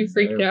sure I'd be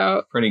freaked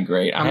out. Pretty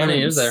great. How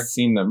many is there?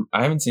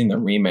 I haven't seen the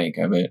remake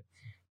of it.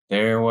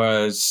 There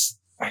was,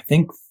 I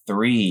think,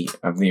 3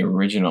 of the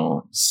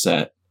original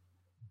set,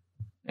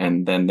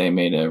 and then they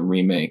made a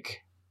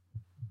remake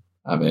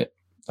of it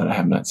that I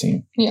have not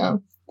seen. Yeah.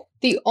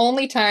 The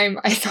only time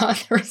I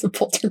thought there was a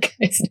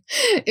poltergeist,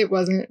 it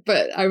wasn't,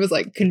 but I was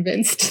like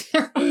convinced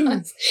there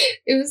was.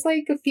 It was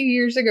like a few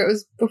years ago. It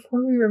was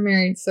before we were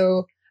married.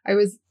 So I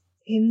was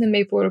in the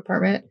Maplewood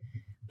apartment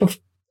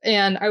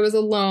and I was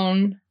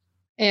alone,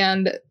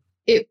 and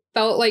it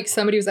felt like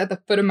somebody was at the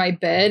foot of my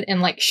bed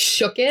and like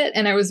shook it.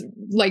 And I was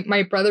like,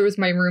 my brother was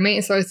my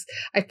roommate. So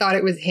I thought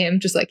it was him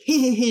just like,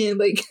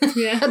 like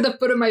at the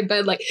foot of my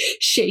bed, like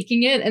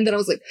shaking it. And then I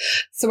was like,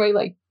 so I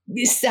like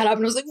sat up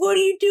and I was like, what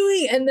are you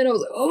doing? And then I was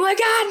like, oh my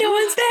God, no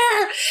one's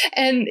there.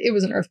 And it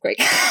was an earthquake.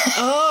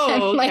 Oh,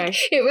 and, okay. like,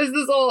 it was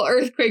this whole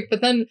earthquake.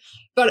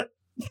 But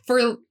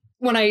for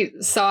when I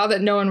saw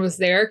that no one was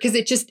there, because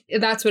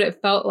that's what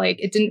it felt like.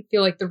 It didn't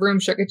feel like the room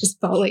shook. It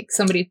just felt like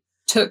somebody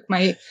took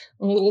my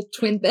little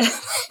twin bed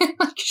and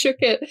like shook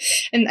it.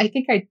 And I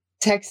think I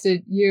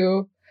texted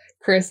you,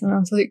 Chris, and I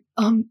was like,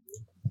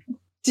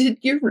 did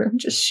your room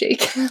just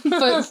shake?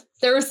 But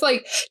there was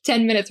like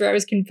 10 minutes where I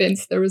was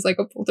convinced there was like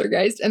a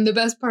poltergeist. And the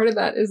best part of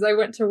that is I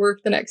went to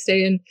work the next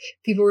day and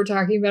people were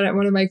talking about it.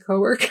 One of my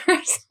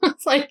coworkers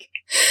was like,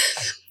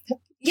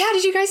 yeah,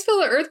 did you guys feel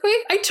the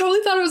earthquake? I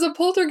totally thought it was a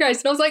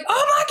poltergeist. And I was like,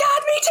 oh my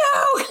God, me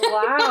too.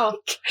 Wow.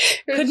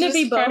 Couldn't it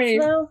be both,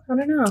 though? I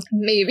don't know.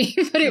 Maybe,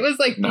 but it was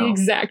like the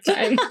exact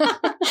time.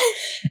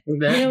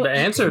 The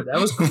answer,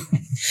 that was cool.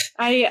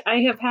 I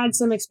have had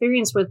some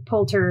experience with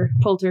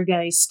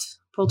poltergeists.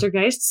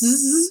 Poltergeist.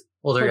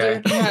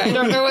 Yeah, I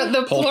don't know what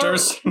the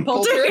Polters?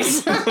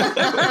 Polters.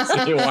 That's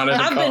what you wanted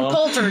to I've call been them.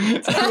 poltered.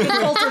 I've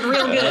been poltered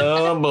real good.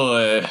 Oh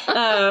boy.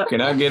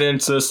 Can I get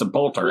into some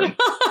poltering?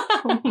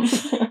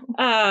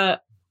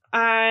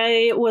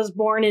 I was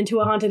born into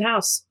a haunted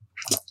house.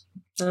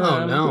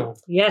 Oh no.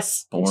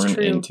 Yes, it's Born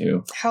true.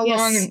 into. How Yes.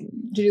 long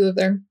did you live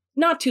there?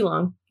 Not too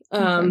long.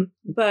 Okay.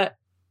 But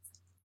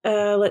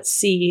let's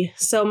see.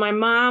 So my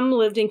mom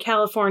lived in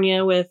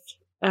California with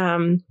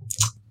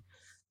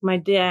my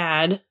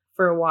dad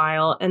for a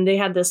while, and they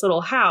had this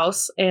little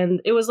house, and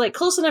it was like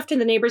close enough to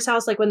the neighbor's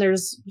house, like when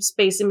there's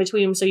space in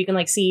between so you can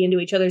like see into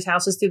each other's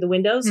houses through the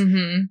windows.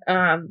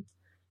 Mm-hmm.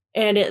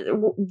 And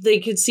they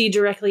could see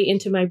directly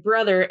into my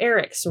brother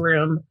Eric's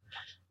room.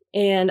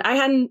 And I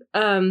hadn't,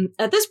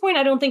 at this point,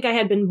 I don't think I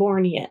had been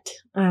born yet.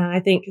 I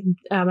think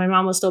my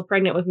mom was still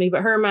pregnant with me,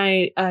 but her and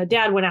my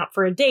dad went out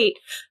for a date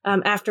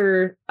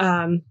after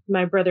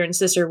my brother and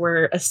sister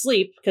were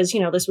asleep, because,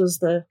 this was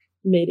the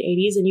mid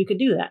 80s and you could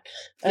do that.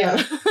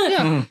 Yeah.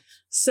 Yeah.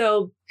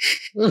 So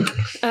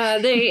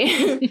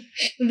they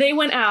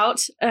went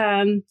out,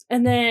 and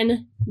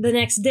then the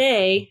next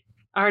day,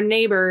 our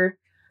neighbor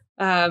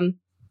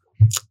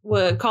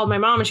called my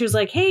mom and she was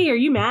like, "Hey, are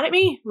you mad at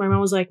me?" My mom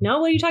was like, "No,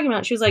 what are you talking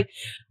about?" She was like,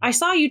 "I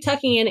saw you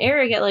tucking in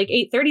Eric at like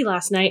 8:30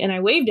 last night and I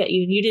waved at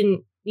you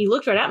and you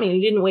looked right at me and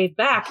you didn't wave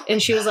back."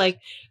 And she was like,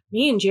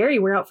 "Me and Jerry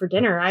were out for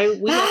dinner.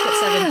 We left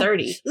at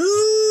 7:30.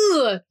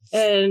 Ooh.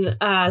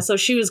 And so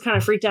she was kind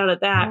of freaked out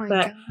at that. Oh my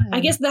But God. I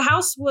guess the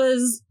house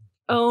was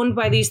owned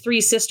by these 3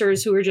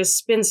 sisters who were just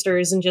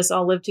spinsters and just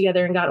all lived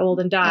together and got old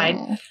and died.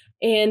 Oh.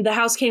 And the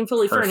house came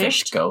fully Perfect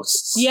furnished.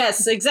 ghosts.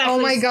 Yes, exactly. Oh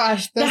my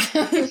gosh,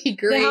 that would be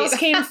great. The house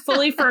came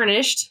fully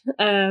furnished.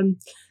 And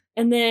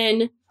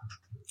then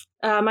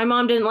my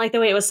mom didn't like the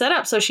way it was set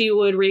up, so she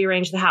would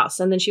rearrange the house.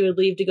 And then she would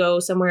leave to go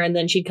somewhere, and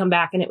then she'd come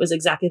back, and it was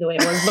exactly the way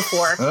it was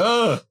before.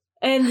 Ugh.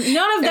 And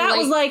none of that And,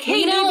 was like, hey,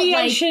 we don't maybe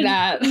I like should.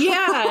 that.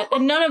 Yeah.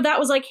 And none of that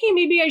was like, hey,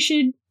 maybe I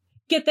should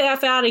get the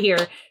F out of here.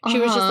 She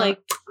was just Uh-huh. like,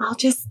 I'll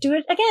just do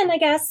it again, I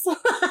guess.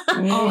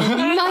 Oh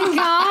my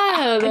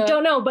God. I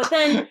don't know. But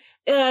then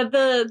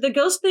the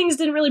ghost things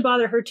didn't really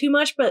bother her too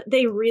much, but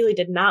they really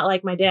did not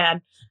like my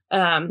dad.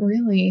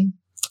 Really?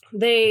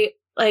 They,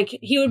 like,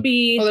 he would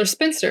be. Well, they're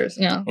spinsters.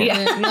 Yeah.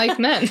 Yeah. Like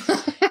men.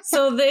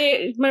 So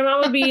my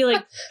mom would be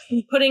like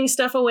putting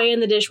stuff away in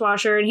the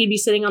dishwasher and he'd be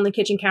sitting on the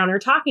kitchen counter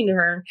talking to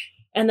her.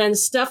 And then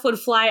stuff would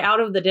fly out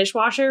of the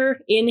dishwasher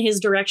in his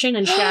direction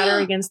and shatter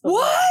against the wall.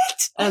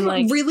 What? And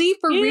like, really?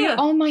 For yeah. real?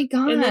 Oh my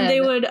God. and then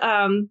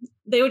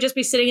they would just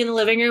be sitting in the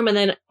living room and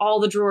then all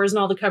the drawers and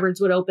all the cupboards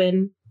would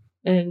open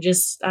and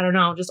just, I don't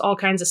know, just all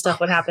kinds of stuff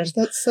would happen.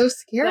 That's so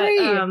scary.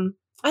 But,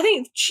 I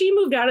think she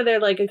moved out of there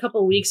like a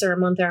couple of weeks or a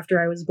month after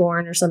I was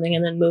born or something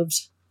and then moved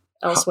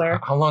elsewhere.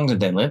 How long did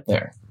they live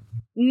there?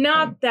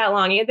 Not that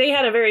long. They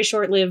had a very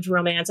short-lived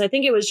romance. I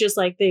think it was just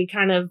like they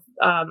kind of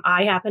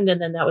eye happened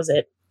and then that was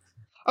it.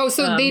 oh,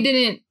 so they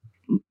didn't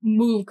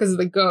move because of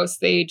the ghost.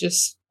 They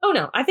just. Oh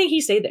no, I think he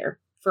stayed there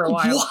for a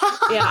while. What?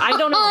 Yeah, I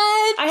don't know.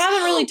 I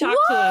haven't really talked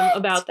to him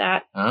about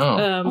that.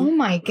 Oh. Oh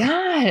my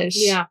gosh.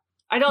 Yeah,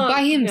 I don't.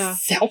 By yeah.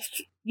 himself.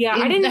 Yeah,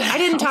 In I didn't. the I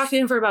didn't talk house. to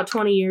him for about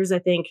 20 years, I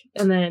think,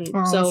 and then Oh,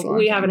 that's a so long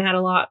we time. haven't had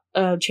a lot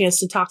of chance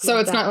to talk. So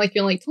about it's that. not like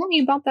you're like, tell me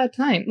about that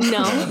time.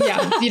 No.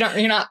 Yeah.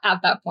 You're not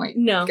at that point.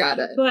 No. Got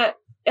it. But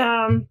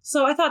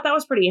so I thought that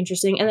was pretty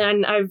interesting, and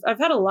then I've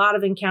had a lot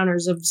of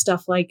encounters of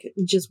stuff like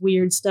just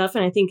weird stuff,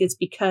 and I think it's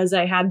because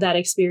I had that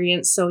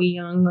experience so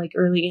young, like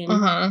early in.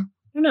 Uh-huh. I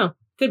don't know.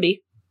 Could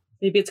be.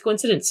 Maybe it's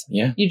coincidence.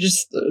 Yeah. You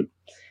just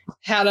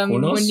had them Who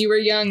knows? when you were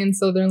young, and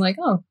so they're like,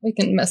 oh, we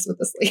can mess with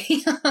this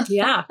lady.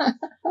 Yeah,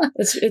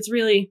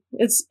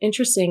 it's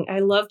interesting. I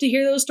love to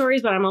hear those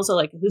stories, but I'm also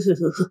like,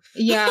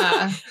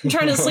 Yeah. I'm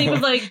trying to sleep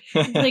with like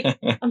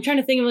I'm trying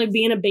to think of like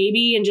being a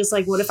baby and just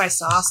like, what if I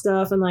saw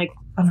stuff and like,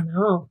 I don't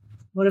know,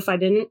 what if I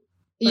didn't?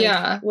 Like,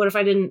 Yeah. What if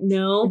I didn't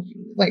know?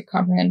 Like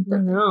comprehend. I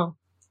don't know.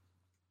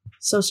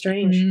 So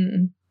strange.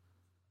 Mm.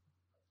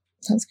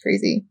 That's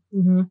crazy.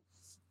 Mm-hmm.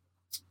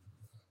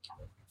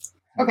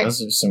 Okay.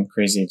 Those are some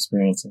crazy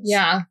experiences.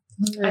 Yeah.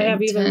 I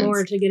have even Intense.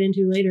 more to get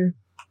into later.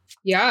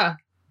 Yeah.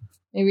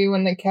 Maybe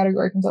when the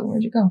category comes up,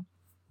 where'd you go?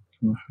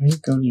 Well, how do you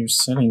go to your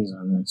settings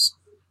on this?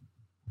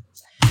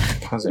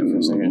 Pause it for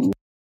a second.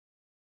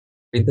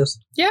 Read this.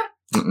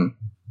 Mm-mm.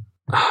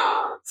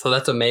 So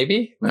that's a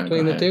maybe No,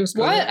 between go the ahead. two.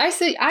 What? I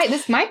say,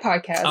 this is my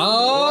podcast.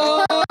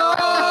 Oh.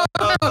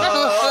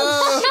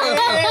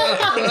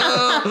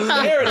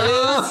 There it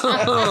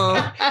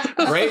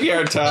is.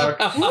 Graveyard talk.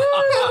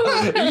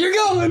 You're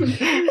going.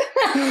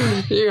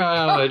 You're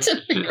going.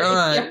 All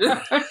right.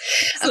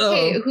 So,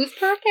 Okay, whose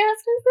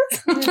podcast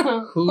is this?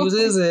 whose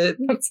is it?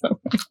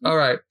 All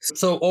right.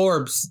 So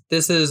orbs.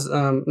 This is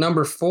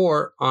number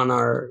 4 on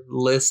our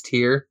list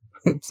here.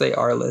 Say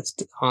our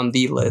list on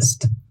the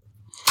list.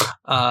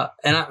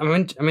 And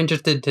I'm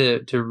interested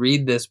to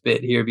read this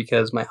bit here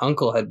because my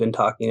uncle had been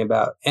talking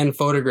about and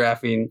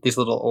photographing these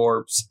little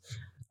orbs.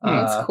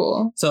 That's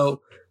cool.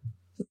 So,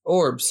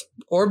 orbs.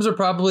 Orbs are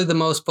probably the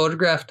most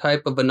photographed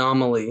type of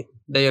anomaly.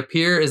 They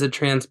appear as a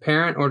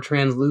transparent or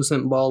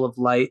translucent ball of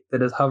light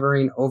that is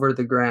hovering over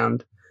the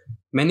ground.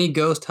 Many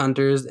ghost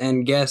hunters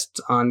and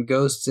guests on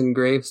ghosts and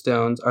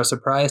gravestones are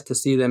surprised to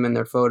see them in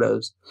their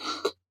photos.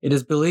 It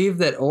is believed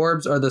that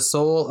orbs are the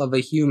soul of a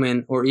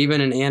human or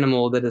even an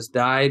animal that has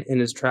died and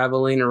is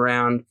traveling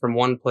around from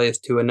one place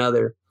to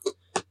another.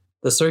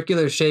 The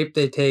circular shape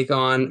they take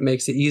on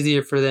makes it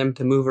easier for them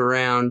to move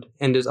around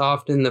and is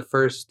often the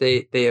first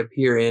state they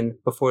appear in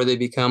before they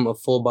become a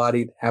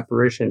full-bodied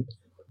apparition.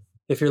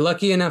 If you're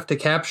lucky enough to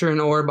capture an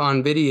orb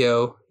on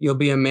video, you'll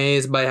be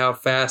amazed by how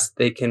fast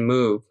they can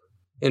move.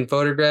 In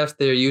photographs,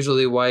 they are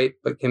usually white,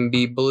 but can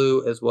be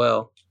blue as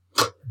well.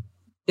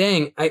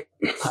 Dang, I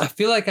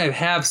feel like I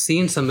have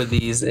seen some of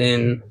these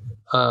in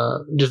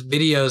just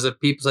videos of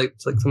people.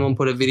 It's like someone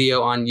put a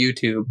video on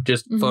YouTube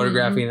just Mhm.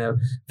 photographing a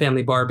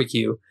family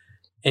barbecue.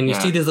 And you Yeah.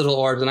 see these little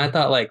orbs, and I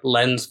thought like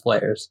lens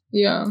flares,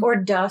 Yeah. Or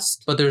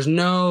dust. but there's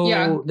no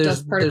dust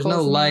there's no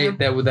particles in light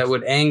there. that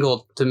would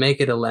angle to make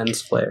it a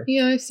lens flare.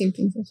 Yeah, I've seen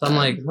things like So that. I'm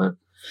like, what?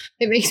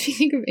 It makes me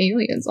think of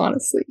aliens,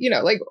 honestly. You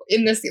know, like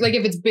in this, like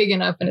if it's big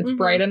enough and it's Mhm.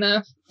 bright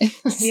enough. in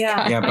the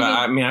Yeah. sky. Yeah, but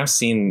I mean, I've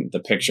seen the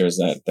pictures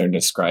that they're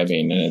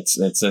describing, and it's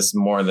just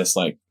more this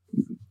like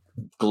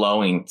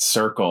glowing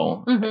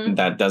circle Mhm.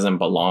 that doesn't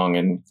belong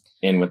in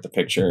with the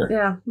picture.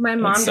 Yeah, my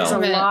mom does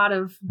itself.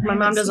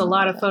 a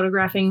lot of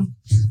photographing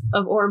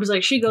of orbs.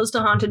 Like she goes to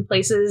haunted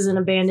places and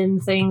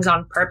abandoned things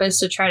on purpose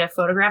to try to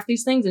photograph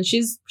these things, and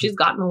she's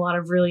gotten a lot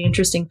of really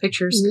interesting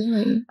pictures,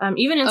 Really?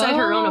 even inside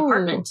her own Oh.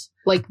 apartment.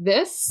 Like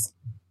this?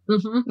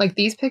 Mm-hmm. Like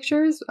these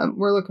pictures?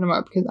 We're looking them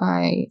up because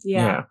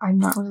Yeah, I'm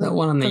not really That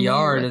one in the familiar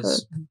yard with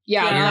is it.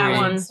 Yeah, that eerie.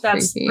 one. one's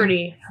That's creepy.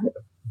 pretty.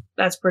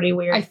 That's pretty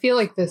weird. I feel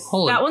like this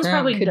holy that one's crap.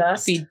 probably could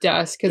dust, be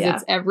dust because Yeah.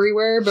 it's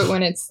everywhere, but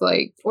when it's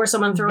like or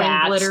someone throwing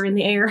that. glitter in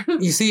the air.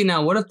 You see,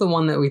 now what if the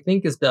one that we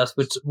think is dust,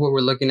 which what we're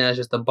looking at is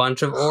just a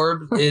bunch of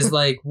orbs, is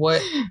like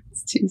what?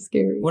 it's too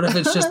scary. What if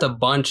it's just a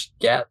bunch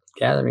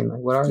gathering? Like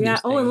what are Yeah.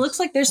 these? Oh, and it looks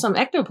like there's some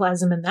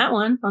ectoplasm in that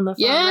one on the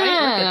far right. Look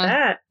Yeah. at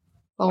that.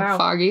 all wow.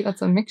 foggy?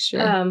 That's a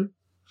mixture.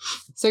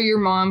 So your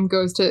mom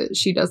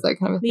she does that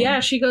kind of a thing?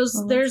 Yeah, she goes. Oh,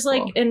 that's there's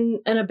like cool.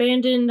 an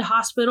abandoned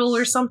hospital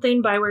or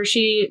something by where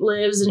she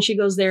lives, and she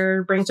goes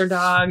there, brings her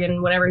dog,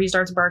 and whenever he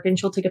starts barking,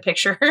 she'll take a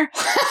picture.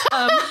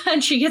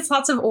 And she gets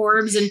lots of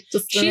orbs, and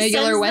Just a she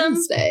regular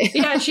sends them- Wednesday.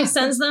 yeah, she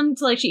sends them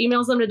to she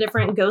emails them to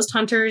different ghost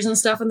hunters and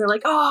stuff, and they're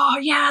like, "Oh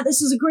yeah,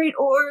 this is a great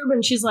orb,"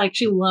 and she's like,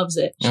 she loves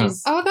it. Yeah.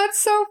 She's Oh, that's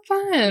so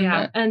fun.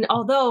 yeah, and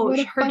although What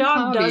a her fun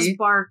dog does hobby.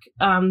 bark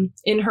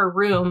in her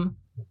room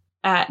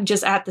at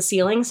the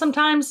ceiling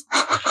sometimes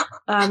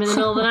in the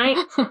middle of the night.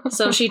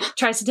 So she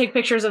tries to take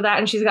pictures of that,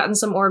 and she's gotten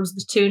some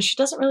orbs too, and she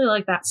doesn't really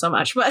like that so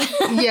much. But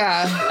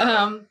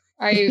Yeah.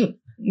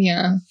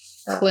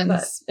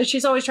 Cleanse. but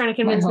she's always trying to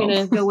convince me to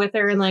home. go with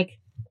her, and I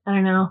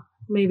don't know,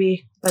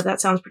 maybe, but that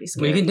sounds pretty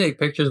scary. We can take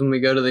pictures when we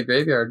go to the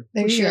graveyard.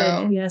 There We you should,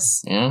 go.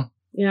 yes, Yeah.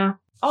 yeah.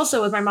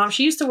 Also, with my mom,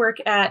 she used to work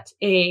at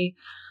a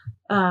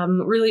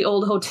really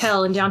old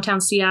hotel in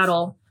downtown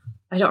Seattle.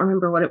 I don't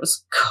remember what it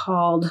was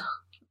called.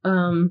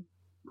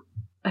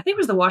 I think it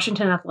was the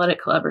Washington Athletic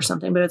Club or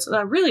something, but it's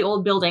a really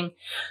old building.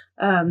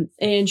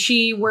 And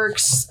she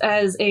works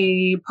as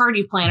a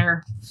party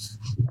planner.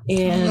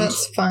 And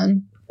That's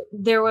fun.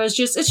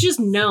 it's just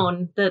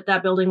known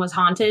that building was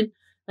haunted.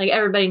 Like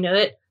everybody knew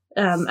it.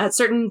 At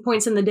certain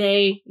points in the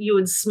day, you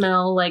would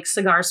smell like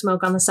cigar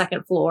smoke on the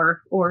second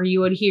floor, or you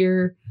would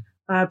hear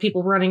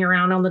people running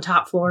around on the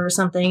top floor or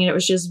something. And it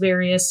was just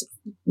various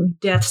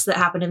deaths that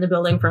happened in the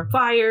building from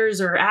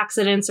fires or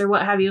accidents or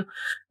what have you.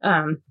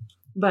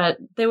 But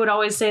they would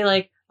always say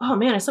like, "Oh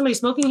man, is somebody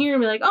smoking here?"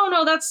 And be like, "Oh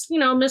no, that's,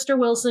 Mr.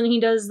 Wilson. He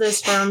does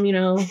this from,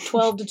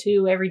 12 to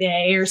 2 every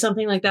day," or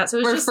something like that. So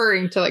it's just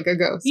Referring to like a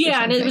ghost. or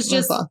Yeah, and it something. was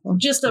That's just- awesome.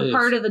 just a Jeez.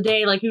 part of the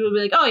day. Like people would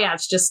be like, "Oh yeah,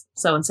 it's just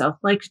so and so."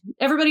 Like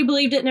everybody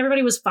believed it and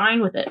everybody was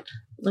fine with it. It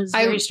was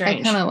very I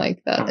strange. kind of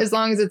like that. As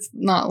long as it's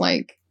not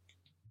like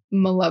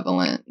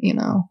malevolent,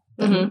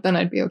 then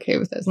I'd be okay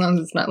with it. As long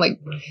as it's not like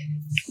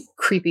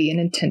creepy and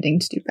intending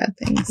to do bad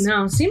things.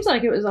 No, it seems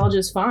like it was all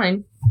just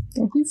fine.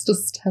 He's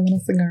just having a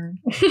cigar.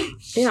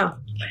 Yeah.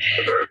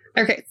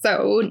 Okay,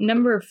 so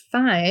number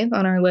 5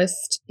 on our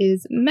list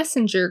is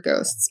messenger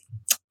ghosts.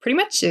 Pretty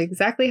much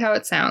exactly how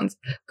it sounds.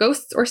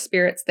 Ghosts or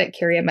spirits that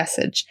carry a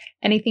message.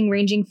 Anything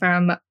ranging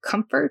from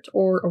comfort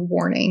or a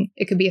warning.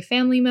 It could be a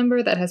family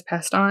member that has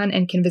passed on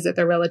and can visit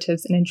their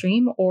relatives in a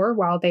dream or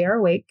while they are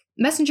awake.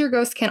 Messenger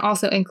ghosts can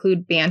also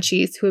include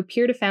banshees who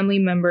appear to family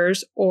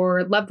members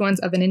or loved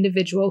ones of an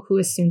individual who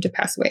is soon to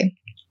pass away.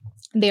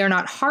 They are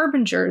not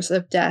harbingers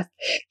of death,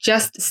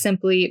 just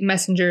simply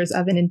messengers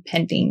of an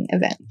impending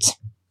event.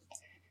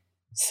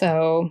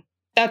 So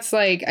that's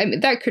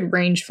that could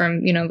range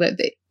from,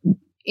 the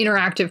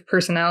interactive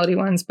personality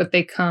ones, but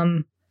they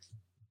come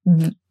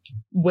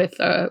with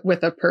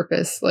a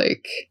purpose,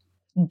 like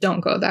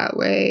don't go that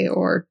way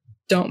or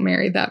don't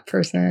marry that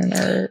person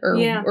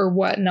or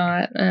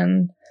whatnot.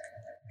 And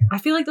I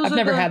feel like I've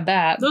never had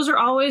that. Those are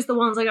always the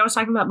ones like I was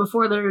talking about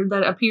before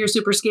that appear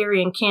super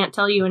scary and can't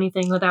tell you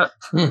anything without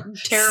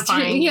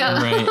terrifying.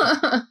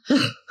 Yeah.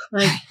 You.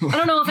 Like I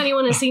don't know if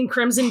anyone has seen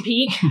Crimson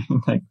Peak.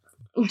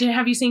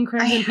 Have you seen I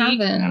Crimson Peak?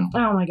 haven't.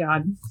 Oh my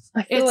god.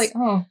 I feel It's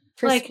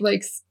Chris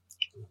likes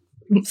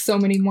so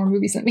many more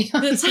movies than me.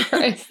 I'm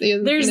surprised he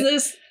hasn't There's seen it.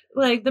 this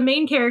the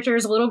main character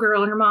is a little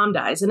girl and her mom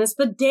dies, and it's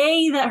the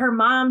day that her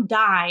mom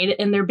died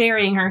and they're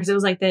burying her because it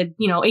was like the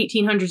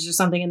 1800s or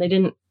something, and they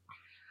didn't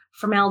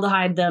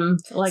formaldehyde them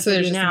like so they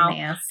they're do just now.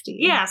 nasty.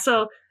 Yeah,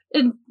 so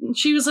and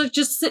she was like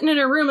just sitting in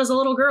her room as a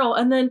little girl,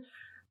 and then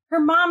her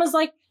mom is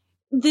like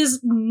this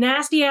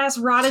nasty ass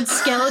rotted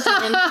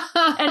skeleton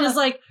and is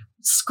like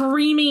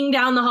screaming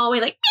down the hallway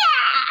like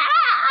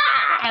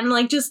and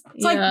like just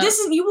it's like this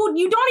is you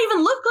don't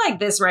even look like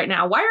this right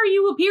now. Why are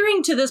you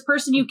appearing to this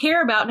person you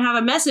care about and have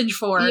a message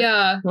for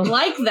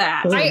like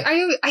that?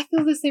 I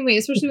feel the same way,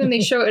 especially when they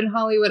show it in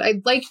Hollywood.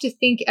 I'd like to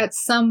think at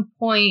some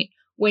point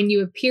when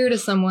you appear to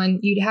someone,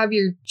 you'd have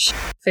your shit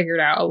figured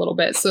out a little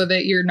bit so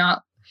that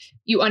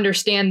you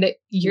understand that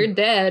you're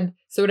dead.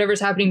 So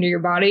whatever's happening to your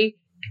body,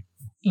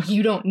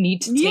 you don't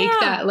need to take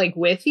that like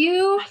with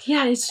you.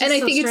 Yeah, it's just and I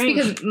so think strange.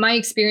 it's because my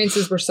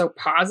experiences were so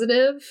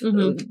positive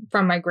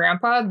from my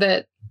grandpa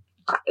that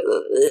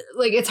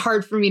like it's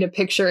hard for me to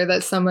picture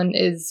that someone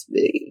is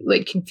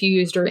like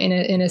confused or in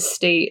a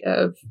state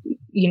of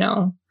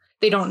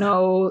they don't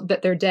know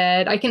that they're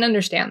dead. I can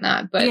understand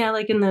that, but yeah,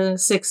 like in the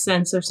Sixth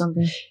Sense or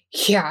something.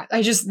 yeah,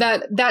 I just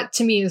that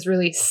to me is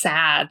really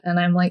sad, and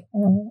I'm like,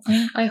 oh,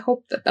 I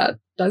hope that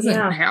doesn't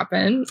Yeah.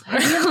 happen.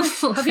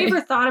 Have you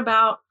ever thought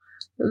about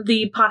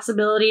the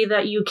possibility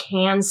that you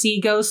can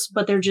see ghosts,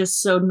 but they're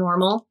just so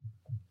normal?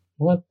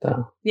 What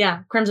the?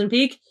 Yeah, Crimson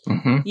Peak.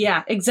 Mm-hmm.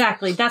 Yeah,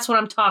 exactly. That's what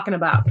I'm talking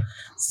about.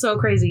 So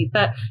crazy.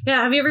 But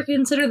yeah, have you ever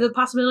considered the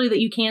possibility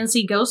that you can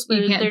see ghosts, but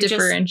You can't they're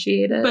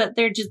differentiate it. but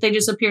they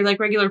just appear like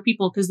regular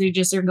people because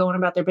they're going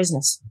about their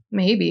business.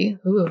 Maybe.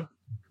 Ooh.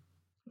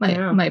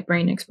 Yeah. My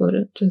brain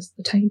exploded just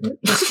a tiny bit.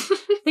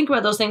 Think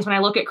about those things when I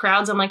look at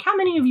crowds. I'm like, how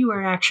many of you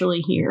are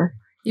actually here?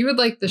 You would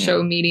like the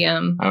show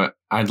Medium.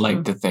 I'd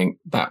like to think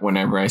that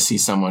whenever I see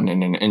someone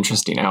in an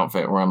interesting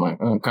outfit where I'm like,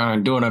 I'm kind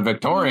of doing a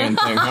Victorian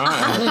thing,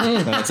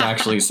 huh? That's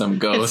actually some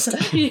ghost.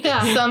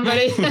 Yeah,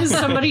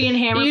 somebody in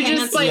hammer You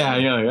pants. just, like, yeah,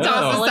 you're like,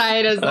 Toss oh,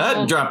 aside as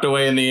that dropped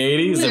away in the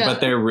 80s, Yeah. but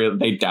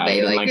they died They,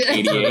 in like- like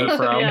 88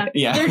 from. Yeah.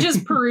 Yeah. They're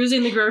just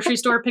perusing the grocery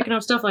store, picking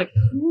up stuff like,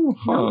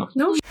 Huh.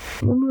 no,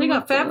 they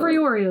got fat-free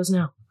Oreos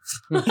now.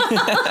 Is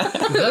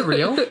that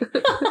real?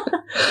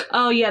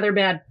 Oh yeah, they're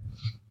bad.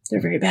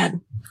 They're very bad.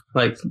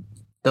 Like,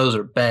 those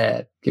are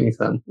bad. Give me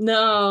some.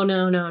 No,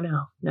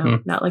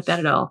 not like that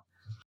at all.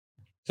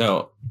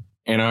 So,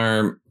 in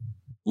our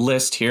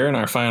list here, in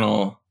our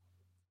final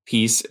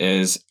piece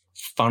is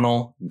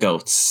funnel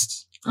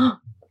ghosts.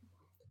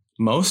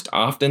 Most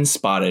often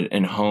spotted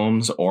in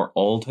homes or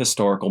old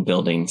historical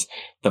buildings,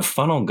 the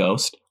funnel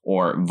ghost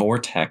or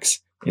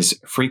vortex is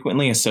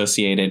frequently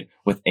associated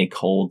with a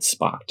cold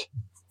spot.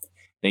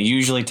 They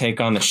usually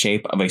take on the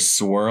shape of a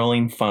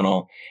swirling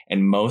funnel,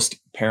 and most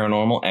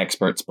paranormal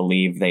experts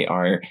believe they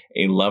are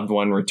a loved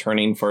one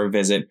returning for a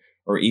visit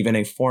or even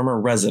a former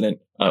resident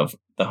of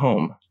the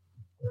home.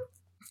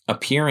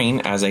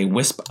 Appearing as a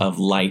wisp of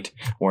light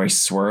or a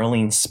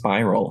swirling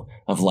spiral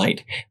of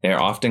light, they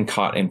are often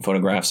caught in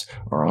photographs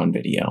or on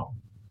video.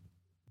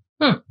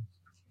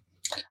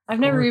 I've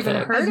never even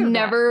Vortex. heard I've of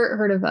never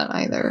heard of that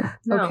either.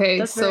 No, okay,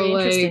 that's so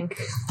very interesting.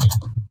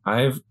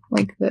 I've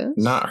like this.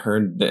 not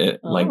heard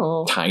it like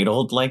Oh.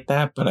 titled like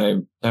that, but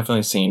I've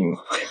definitely seen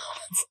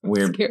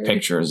weird scary.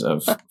 pictures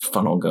of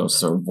funnel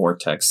ghosts or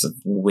vortex of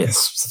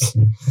wisps.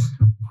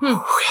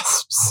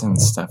 Wisps and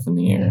stuff in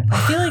the air. I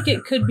feel like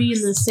it could be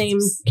in the same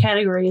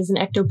category as an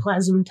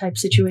ectoplasm type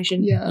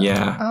situation. Yeah.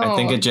 Yeah, I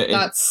think it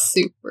that's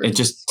super. it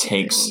just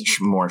takes strange.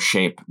 more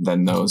shape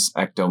than those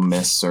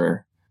ectomyths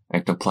or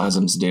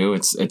ectoplasms do.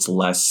 It's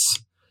less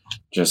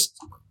just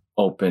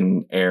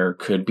open air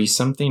could be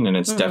something, and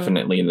it's Mhm.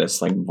 definitely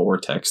this like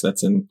vortex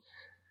that's in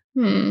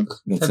Hmm.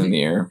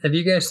 the air. Have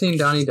you guys seen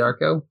Donnie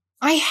Darko?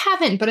 I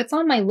haven't, but it's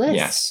on my list.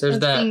 Yes. There's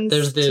of that. things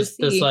There's to this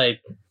see. like,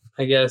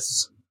 I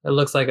guess it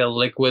looks like a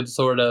liquid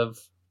sort of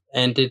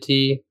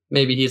entity.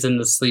 Maybe he's in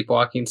the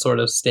sleepwalking sort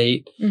of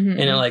state, Mhm.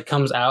 and it like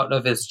comes out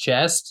of his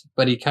chest,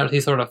 but he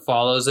sort of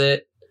follows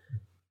it,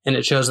 and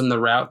it shows him the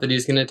route that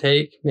he's going to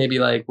take. Maybe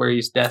like where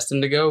he's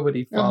destined to go, but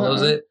he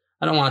follows Uh-huh. it.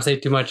 I don't want to say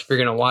too much if you're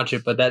going to watch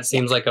it, but that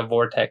seems like a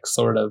vortex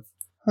sort of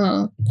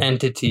Huh.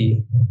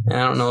 entity. And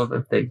I don't know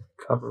if they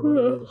cover what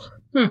it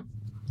is.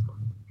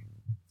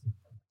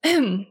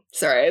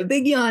 Sorry, a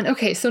big yawn.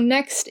 Okay, so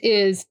next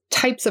is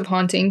types of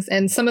hauntings,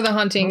 and some of the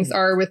hauntings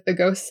are with the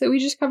ghosts that we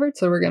just covered.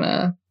 So we're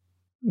gonna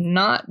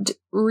not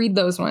read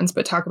those ones,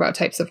 but talk about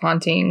types of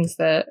hauntings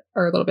that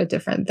are a little bit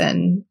different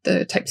than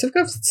the types of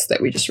ghosts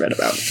that we just read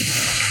about.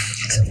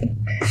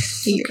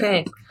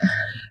 Okay.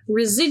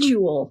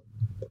 Residual.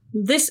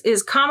 This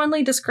is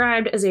commonly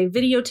described as a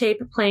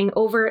videotape playing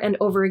over and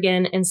over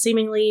again in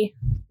seemingly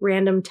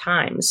random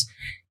times.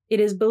 It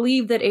is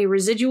believed that a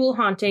residual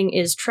haunting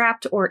is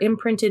trapped or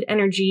imprinted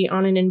energy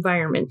on an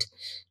environment.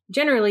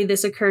 Generally,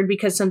 this occurred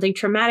because something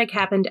traumatic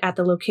happened at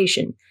the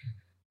location.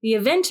 The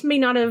event may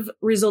not have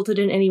resulted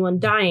in anyone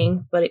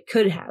dying, but it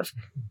could have.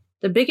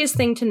 The biggest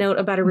thing to note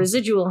about a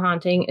residual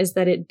haunting is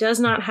that it does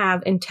not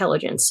have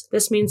intelligence.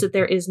 This means that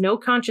there is no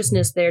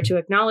consciousness there to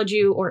acknowledge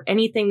you or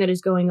anything that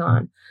is going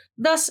on.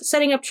 Thus,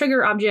 setting up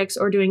trigger objects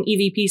or doing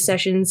EVP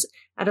sessions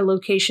at a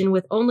location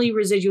with only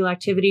residual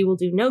activity will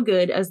do no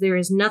good, as there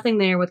is nothing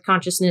there with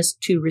consciousness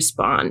to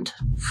respond.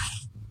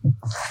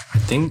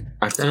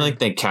 I feel like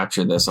they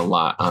capture this a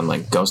lot on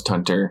like ghost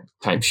hunter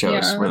type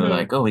shows Yeah. where they're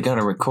like, oh, we got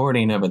a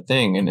recording of a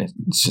thing, and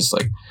it's just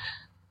like,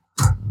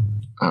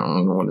 I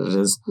don't know what it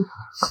is.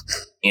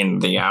 In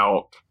the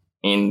out,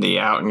 and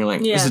you're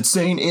like, Yeah. is it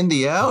saying in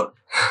the out?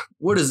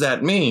 What does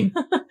that mean?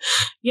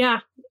 Yeah,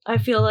 I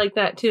feel like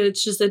that too.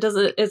 It's just,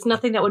 it's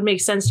nothing that would make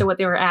sense to what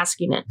they were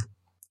asking it.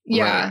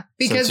 Yeah, Right.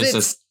 because So it's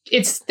just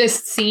it's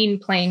this scene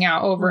playing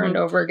out over and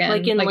over again,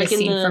 Like like, in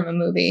a scene the- from a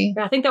movie.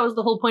 I think that was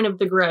the whole point of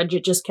The Grudge.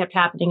 It just kept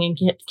happening and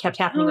kept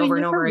happening Oh, I over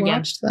and never over again.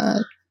 watched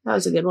that. That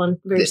was a good one.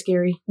 Very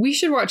scary. We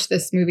should watch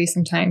this movie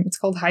sometime. It's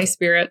called High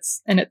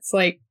Spirits, and it's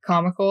like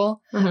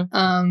comical.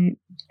 Mhm.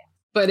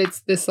 But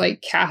it's this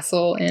like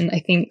castle in, I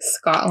think,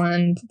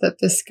 Scotland that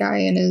this guy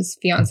and his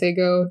fiance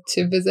go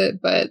to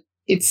visit. But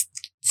it's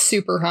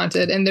super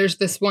haunted. And there's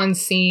this one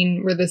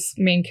scene where this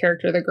main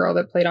character, the girl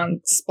that played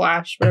on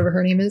Splash, whatever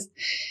her name is,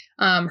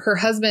 her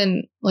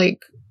husband, like,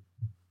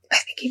 I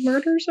think he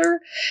murders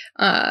her.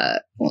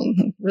 Well,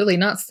 really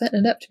not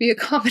setting it up to be a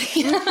comedy.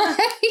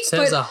 It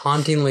says a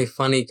hauntingly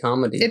funny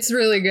comedy. It's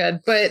really good,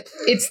 but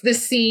it's the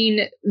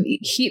scene.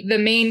 The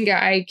main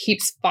guy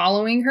keeps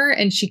following her,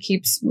 and she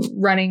keeps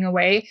running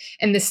away.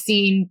 And the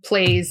scene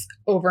plays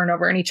over and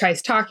over, and he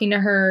tries talking to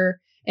her,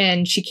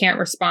 and she can't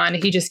respond.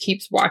 He just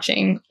keeps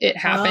watching it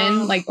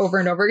happen, like over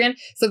and over again.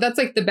 So that's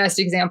like the best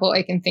example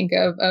I can think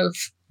of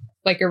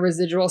like a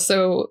residual.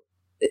 So,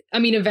 I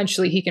mean,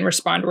 eventually he can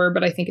respond to her,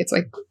 but I think it's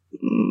like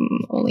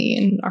only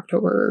in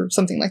October or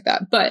something like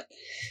that. But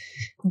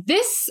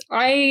this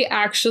I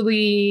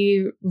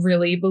actually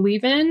really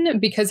believe in,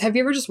 because have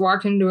you ever just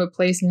walked into a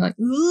place and you're like,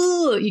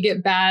 ooh, you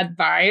get bad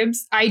vibes?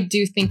 I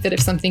do think that if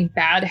something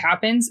bad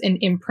happens, an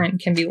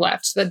imprint can be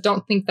left. I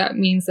don't think that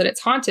means that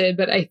it's haunted,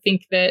 but I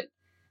think that,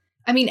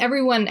 I mean,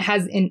 everyone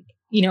has an,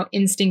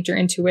 instinct or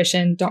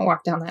intuition. Don't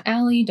walk down that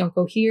alley. Don't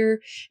go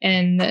here.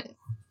 And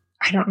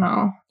I don't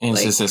know. And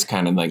it's just this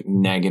kind of like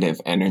negative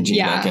energy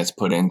that gets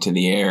put into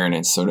the air, and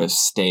it sort of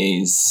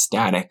stays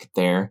static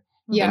there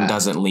and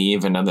doesn't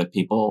leave, and other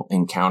people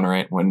encounter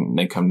it when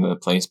they come to the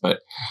place.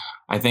 But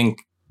I think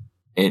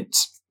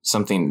it's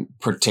something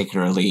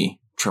particularly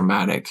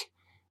traumatic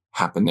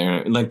happened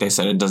there. Like they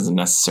said, it doesn't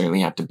necessarily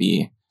have to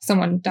be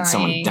someone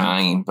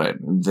dying, but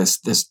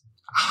this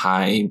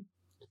high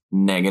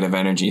negative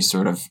energy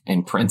sort of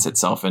imprints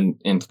itself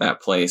into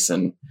that place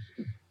and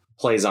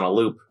plays on a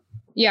loop.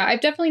 Yeah,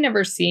 I've definitely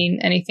never seen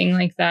anything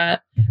like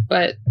that,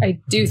 but I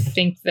do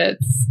think that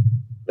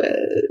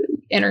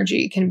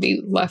energy can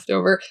be left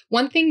over.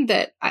 One thing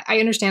that I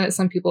understand that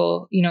some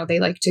people, they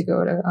like to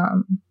go to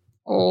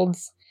old,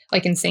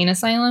 like insane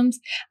asylums.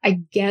 I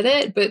get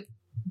it, but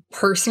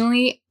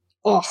personally,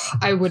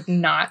 I would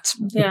not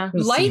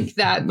like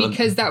that,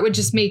 because that would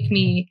just make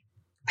me,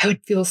 I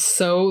would feel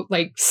so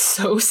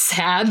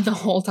sad the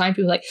whole time.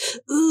 People like,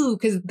 ooh,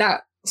 because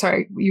that.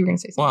 Sorry, you were going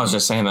to say something. Well, I was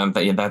just saying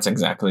that's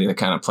exactly the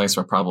kind of place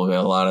where probably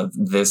a lot of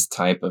this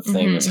type of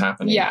thing is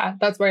happening. Yeah,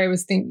 that's why I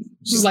was thinking,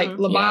 like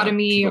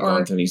lobotomy or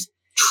going through these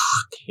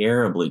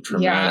terribly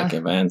traumatic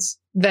events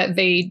that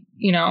they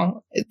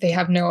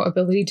have no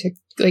ability to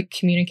like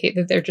communicate,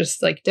 that they're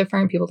just like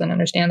different. People didn't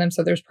understand them,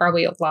 so there's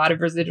probably a lot of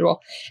residual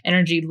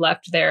energy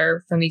left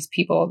there from these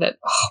people that,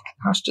 oh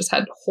my gosh, just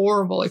had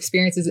horrible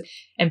experiences.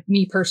 And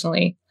me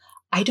personally,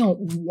 I don't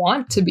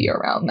want to be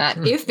around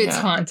that if it's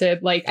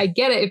haunted. Like, I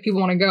get it if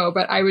people want to go,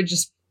 but I would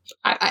just,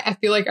 I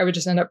feel like I would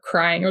just end up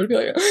crying. I would be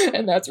like,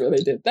 and that's where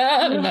they did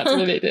that, and that's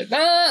where they did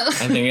that.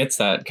 I think it's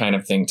that kind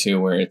of thing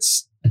too, where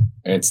it's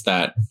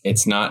that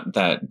it's not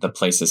that the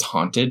place is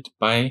haunted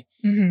by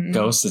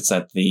ghosts, it's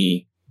that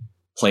the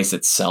place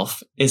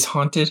itself is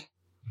haunted.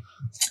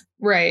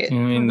 Right. I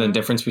mean, the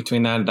difference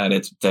between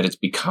that it's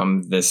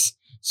become this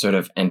sort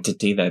of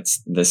entity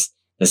that's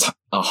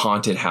a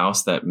haunted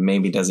house that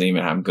maybe doesn't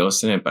even have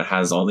ghosts in it, but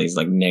has all these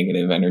like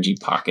negative energy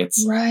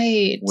pockets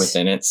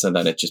within it, so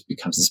that it just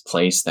becomes this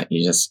place that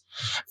you just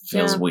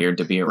feels weird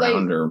to be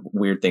around, or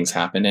weird things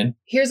happen in.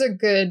 Here's a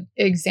good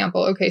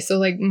example. Okay, so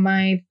like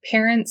my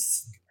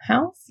parents'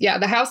 house,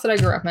 the house that I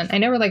grew up in, I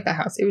never liked the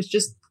house. It was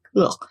just,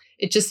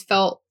 it just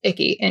felt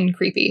icky and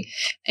creepy.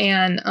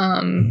 And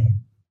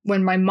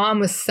when my mom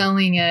was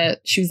selling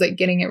it, she was like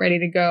getting it ready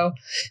to go,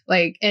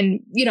 like, and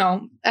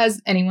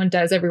as anyone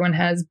does, everyone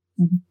has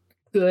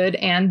good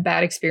and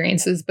bad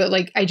experiences, but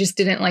like I just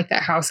didn't like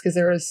that house because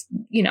there was,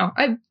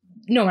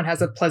 no one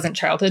has a pleasant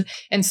childhood.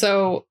 And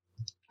so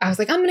I was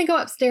like, I'm gonna go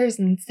upstairs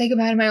and say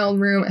goodbye to my old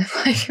room. And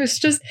like, it was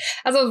just,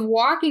 as I was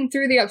walking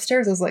through the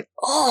upstairs, I was like,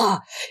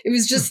 it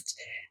was just,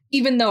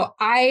 even though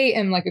I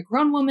am like a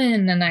grown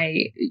woman and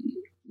I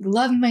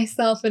love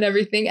myself and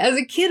everything, as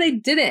a kid I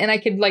didn't. And I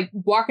could like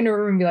walk into a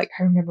room and be like,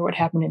 I remember what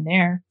happened in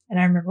there, and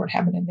I remember what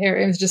happened in there.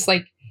 It was just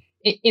like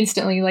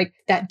instantly, like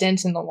that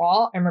dent in the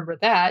wall, I remember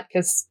that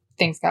because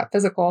things got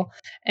physical.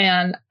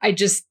 And I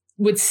just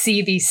would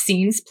see these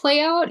scenes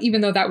play out,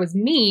 even though that was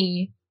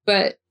me,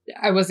 but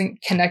I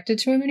wasn't connected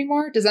to him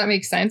anymore. Does that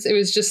make sense? It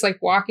was just like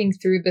walking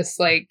through this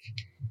like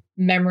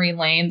memory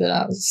lane that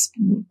I was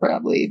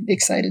probably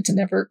excited to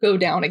never go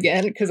down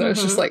again, because I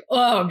was just like,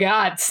 oh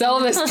God, sell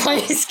this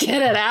place,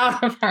 get it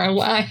out of our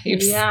lives.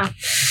 Yeah.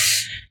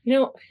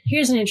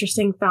 Here's an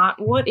interesting thought.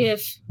 What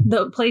if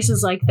the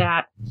places like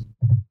that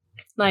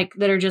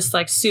are just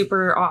like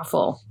super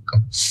awful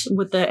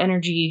with the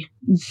energy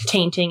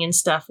tainting and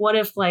stuff, what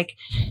if like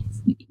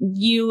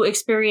you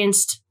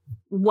experienced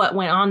what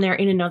went on there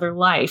in another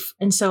life,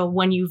 and so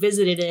when you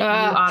visited it, you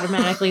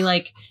automatically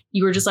like,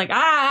 you were just like,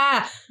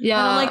 I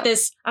don't like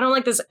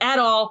this at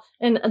all,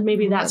 and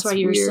maybe that's why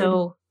you're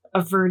so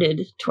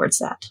averted towards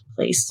that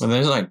place. Well,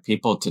 there's like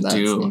people to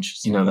do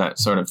that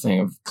sort of thing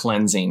of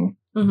cleansing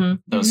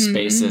those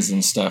spaces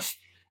and stuff.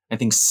 I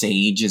think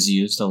sage is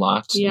used a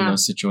lot in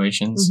those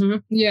situations.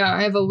 Yeah,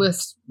 I have a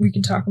list. We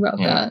can talk about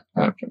that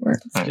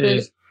afterwards.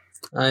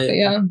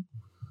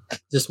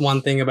 Just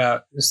one thing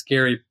about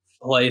scary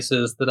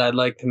places that I'd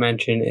like to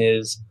mention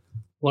is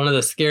one of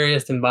the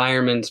scariest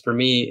environments for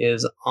me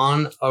is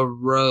on a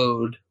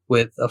road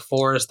with a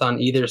forest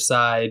on either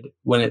side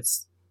when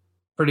it's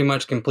pretty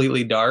much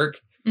completely dark.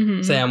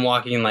 Mhm. Say I'm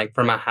walking like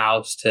from a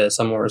house to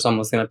somewhere where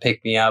someone's going to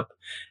pick me up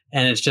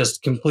and it's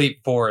just complete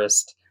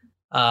forest.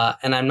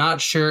 And I'm not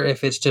sure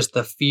if it's just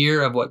the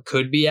fear of what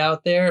could be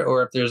out there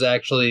or if there's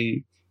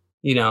actually,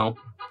 you know,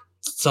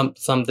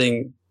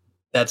 something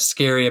that's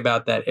scary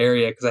about that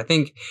area. Because I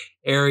think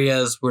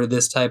areas where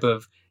this type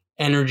of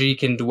energy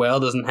can dwell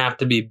doesn't have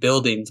to be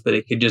buildings, but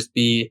it could just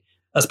be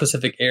a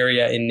specific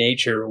area in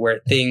nature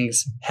where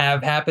things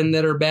have happened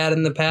that are bad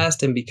in the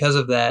past. And because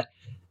of that,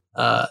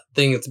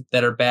 things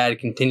that are bad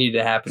continue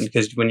to happen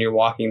because when you're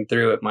walking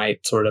through, it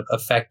might sort of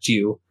affect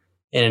you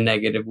in a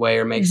negative way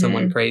or make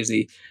someone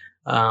crazy.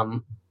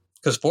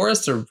 Because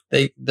forests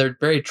they're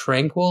very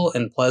tranquil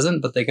and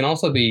pleasant, but they can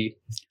also be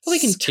Well, they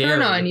can scary.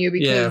 turn on you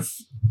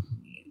because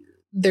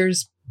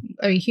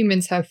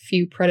humans have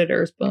few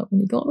predators, but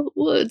when you go in the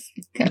woods,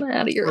 it's kind of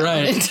out of your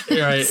element.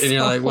 Right. And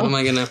you're like, what am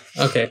I gonna?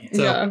 Okay,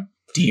 so Yeah.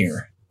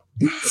 Deer.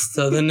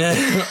 so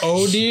the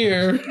oh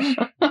dear.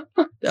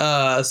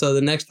 So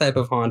the next type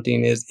of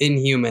haunting is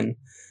inhuman.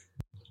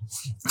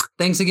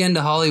 Thanks again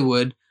to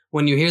Hollywood.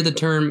 When you hear the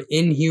term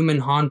inhuman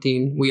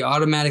haunting, we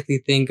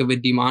automatically think of a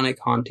demonic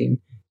haunting.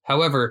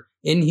 However,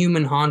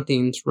 inhuman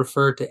hauntings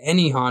refer to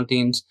any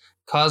hauntings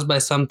caused by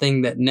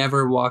something that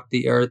never walked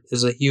the earth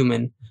as a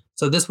human.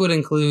 So this would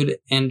include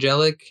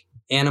angelic,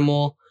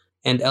 animal,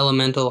 and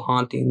elemental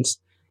hauntings.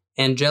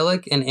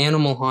 Angelic and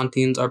animal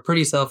hauntings are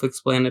pretty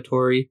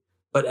self-explanatory,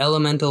 but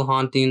elemental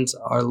hauntings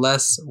are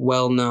less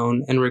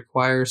well-known and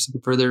require some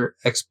further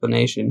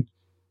explanation.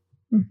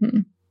 Mm-hmm.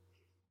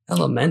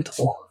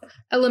 Elemental.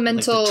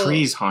 Elemental Like the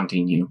trees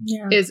haunting you.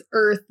 Yeah. is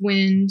earth,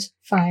 wind,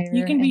 fire.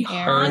 You can be and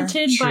air.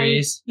 haunted by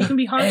trees, you can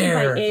be haunted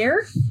air. by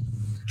air.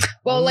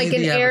 Well, Only like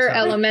an the air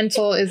Avatar.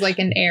 elemental is like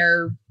an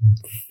air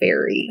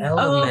fairy.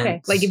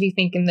 Elements. Like if you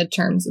think in the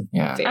terms of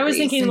Yeah. fairies I was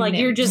thinking and like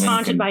you're nymphs. just And then you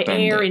haunted can by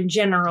bend air it. in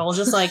general,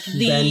 just like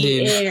the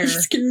Bending. air.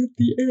 Scared of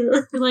the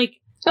air. You're like,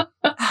 oh,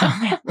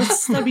 man,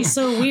 that'd be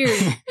so weird.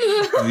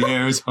 The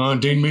air is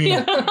haunting me.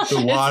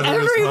 The water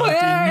is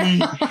haunting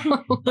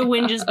me. The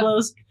wind just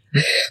blows.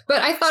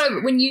 But I thought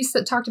of, when you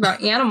talked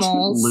about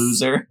animals,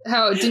 Loser.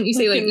 how didn't you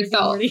say like you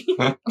felt?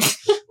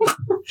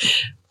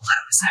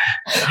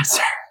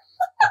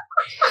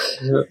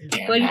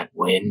 Damn Like- that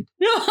wind.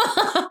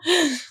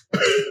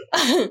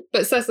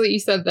 But Cecily, you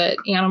said that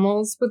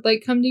animals would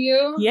like come to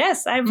you.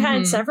 Yes, I've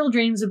had Mhm. several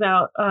dreams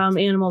about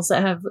animals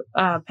that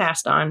have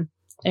passed on,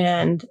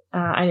 and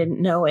I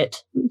didn't know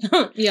it.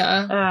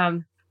 Yeah.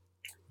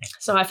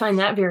 So I find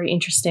that very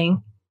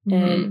interesting. Mhm.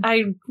 And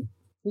I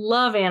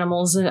love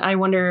animals, and I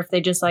wonder if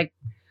they just like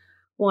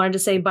wanted to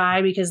say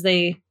bye because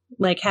they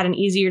like had an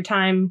easier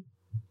time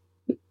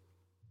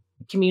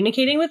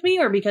communicating with me,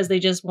 or because they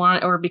just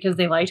want, or because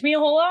they liked me a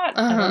whole lot.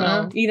 I don't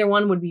Uh-huh. know. Either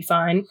one would be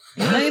fine.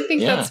 I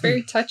think Yeah. that's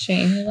very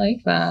touching. I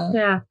like that.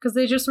 Yeah, because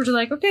they just were just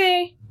like,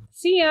 okay,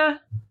 see ya.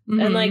 And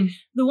Mhm. like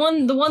the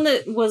one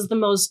that was the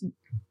most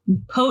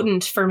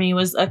potent for me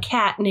was a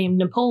cat named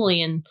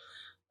Napoleon.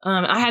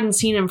 I hadn't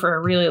seen him for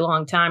a really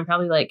long time,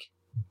 probably like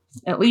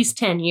at least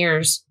 10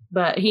 years.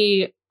 But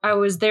I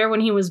was there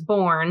when he was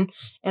born,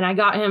 and I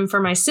got him for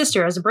my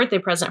sister as a birthday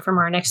present from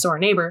our next door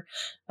neighbor.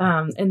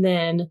 And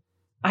then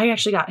I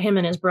actually got him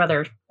and his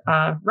brother,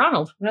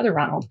 Ronald, another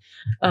Ronald.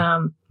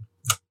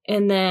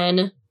 And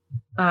then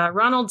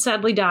Ronald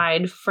sadly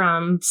died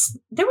from,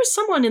 there was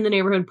someone in the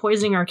neighborhood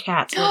poisoning our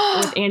cats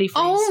with antifreeze.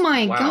 Oh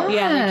my Wow. god!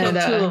 Yeah, they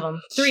killed 2 of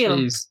them. 3 of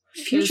them. Jeez.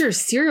 Future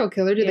serial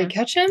killer. Did Yeah. they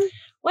catch him?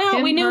 Well,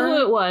 Him, we knew her?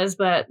 who it was,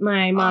 but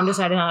my mom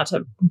decided not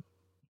to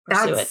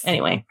pursue it That's-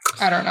 anyway.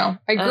 I don't know.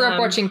 I grew up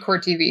watching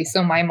Court TV,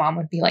 so my mom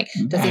would be like,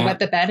 "Does he wet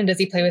the bed and does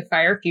he play with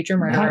fire? Future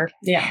murderer."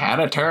 Yeah. Had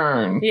a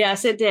turn.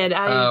 Yes, it did.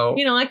 Oh.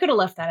 I could have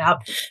left that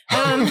out.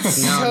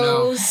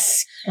 No.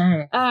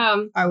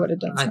 I would have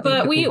done. I So. think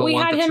But the we people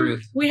want had the him.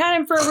 truth. We had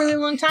him for a really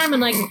long time,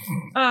 and like,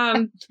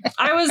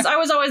 I was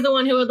always the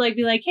one who would like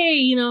be like,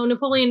 hey,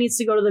 Napoleon needs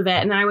to go to the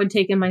vet, and I would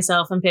take him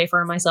myself and pay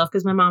for him myself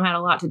because my mom had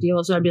a lot to deal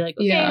with. So I'd be like,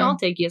 okay, Yeah. I'll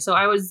take you. So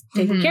I was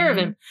taking Mhm. care of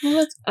him.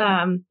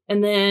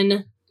 And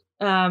then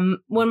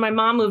when my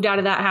mom moved out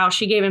of that house,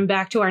 she gave him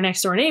back to our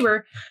next door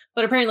neighbor.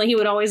 But apparently, he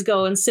would always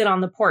go and sit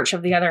on the porch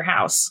of the other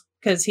house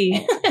because he.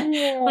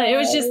 Like,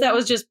 that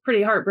was just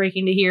pretty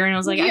heartbreaking to hear. And I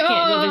was like, I can't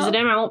go Yeah. visit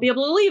him. I won't be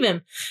able to leave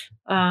him.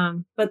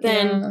 But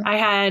then Yeah. I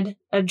had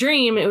a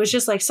dream. It was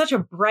just like such a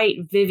bright,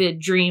 vivid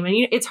dream. And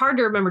it's hard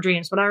to remember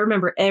dreams, but I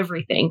remember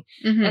everything.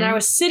 Mhm. And I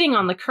was sitting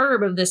on the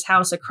curb of this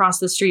house across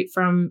the street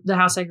from the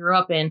house I grew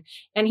up in.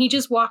 And he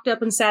just walked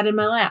up and sat in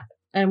my lap.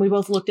 And we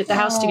both looked at the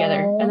house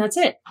together. Aw. And that's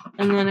it.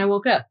 And then I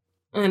woke up.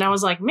 And I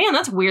was like, man,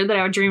 that's weird that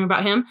I would dream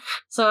about him.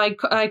 So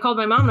I called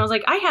my mom and I was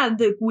like, I had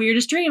the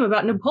weirdest dream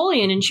about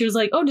Napoleon. And she was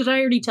like, oh, did I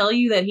already tell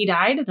you that he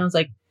died? And I was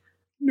like,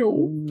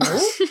 no.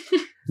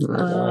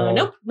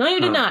 Nope. No,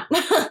 you did not.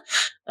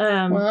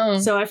 Wow.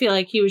 So I feel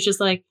like he was just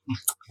like,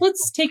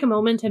 let's take a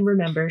moment and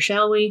remember,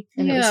 shall we?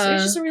 And it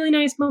was just a really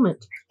nice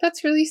moment.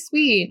 That's really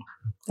sweet.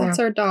 That's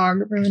our dog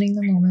ruining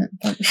the moment.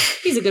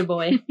 He's a good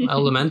boy.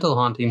 Elemental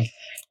haunting.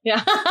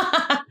 Yeah.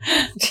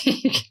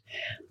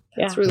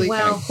 That's really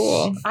kind of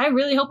cool. I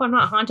really hope I'm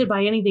not haunted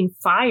by anything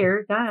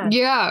fire. God.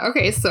 Yeah.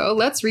 Okay. So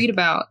let's read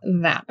about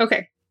that.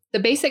 Okay. The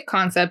basic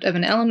concept of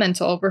an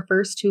elemental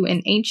refers to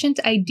an ancient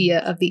idea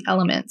of the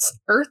elements: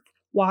 earth,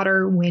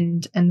 water,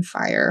 wind, and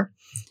fire.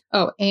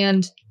 Oh,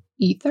 and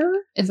ether?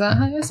 Is that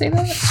how you say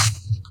that?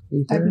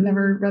 Ether. I've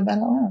never read that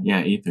out loud.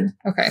 Yeah, ether.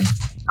 Okay.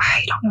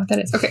 I don't know what that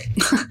is. Okay.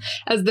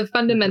 As the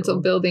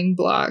fundamental building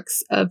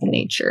blocks of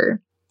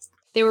nature.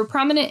 They were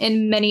prominent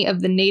in many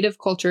of the native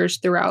cultures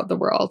throughout the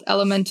world.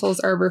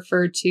 Elementals are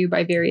referred to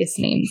by various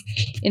names.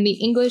 In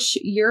the English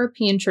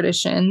European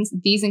traditions,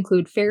 these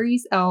include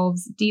fairies,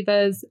 elves,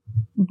 divas,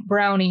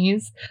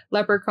 brownies,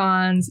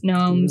 leprechauns,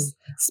 gnomes,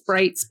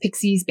 sprites,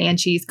 pixies,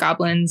 banshees,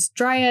 goblins,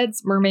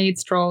 dryads,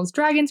 mermaids, trolls,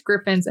 dragons,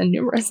 griffins, and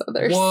numerous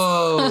others.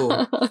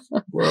 Whoa.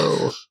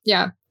 Whoa.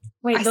 Yeah.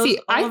 Wait,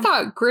 I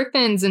thought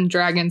griffins and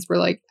dragons were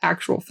like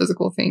actual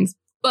physical things,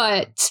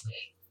 but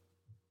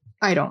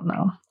I don't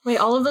know. Wait,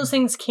 all of those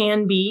things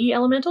can be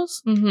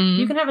elementals?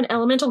 Mm-hmm. You can have an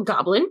elemental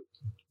goblin.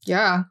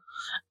 Yeah.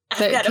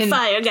 I've got a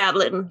fire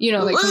goblin. You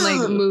know, they can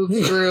like move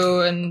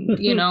through and,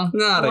 you know.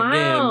 Not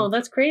Wow, again.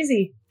 that's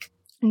crazy.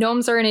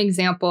 Gnomes are an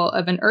example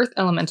of an earth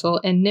elemental,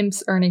 and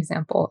nymphs are an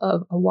example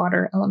of a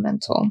water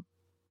elemental.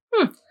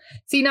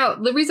 See, now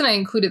the reason I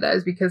included that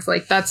is because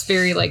like that's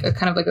very like a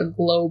kind of like a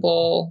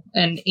global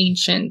and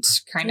ancient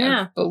kind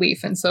of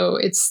belief, and so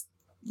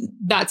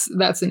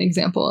that's an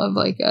example of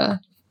like a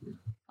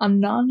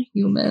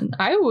non-human.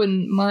 I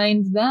wouldn't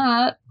mind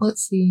that.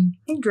 Let's see.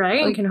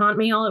 Dragon can haunt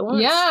me all at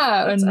once.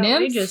 Yeah, That's a nymph.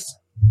 outrageous.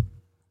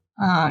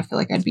 I feel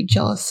like I'd be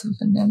jealous of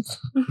a nymph.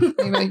 I'd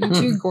be like, you're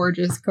too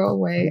gorgeous. Go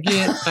away.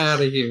 Get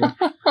out of here.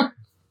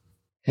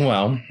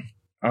 Well,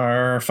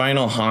 our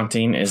final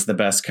haunting is the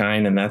best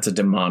kind, and that's a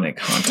demonic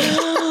haunting.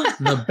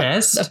 The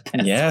best?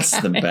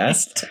 Yes, the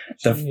best.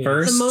 The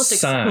first The most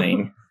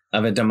sign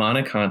of a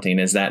demonic haunting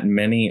is that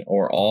many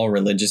or all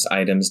religious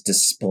items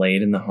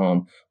displayed in the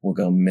home will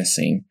go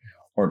missing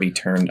or be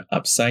turned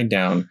upside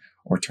down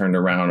or turned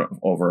around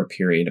over a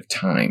period of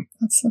time.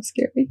 That's so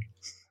scary.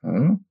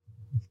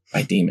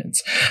 By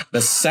demons.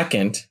 The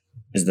second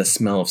is the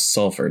smell of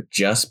sulfur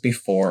just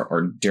before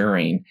or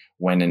during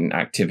when an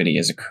activity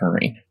is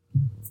occurring.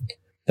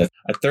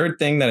 A third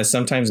thing that is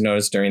sometimes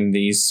noticed during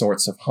these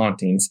sorts of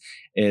hauntings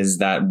is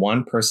that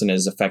one person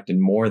is affected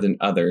more than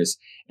others,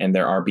 and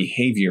there are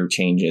behavior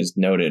changes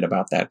noted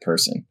about that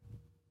person.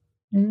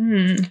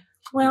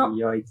 Well,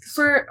 Yikes.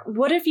 for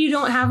what if you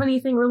don't have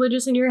anything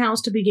religious in your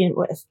house to begin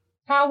with?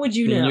 How would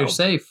you Then know? you're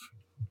safe.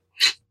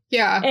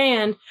 Yeah.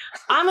 And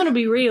I'm going to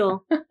be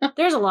real.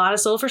 There's a lot of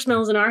sulfur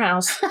smells in our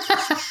house.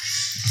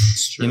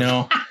 You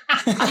know,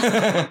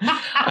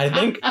 I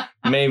think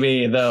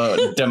maybe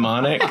the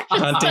demonic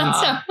hauntings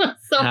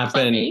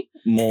happen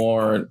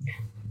more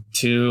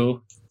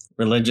to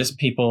religious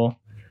people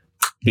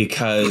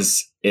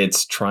because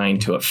it's trying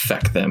to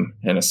affect them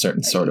in a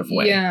certain sort of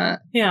way. Yeah.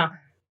 Yeah.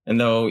 And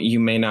though you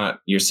may not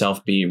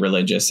yourself be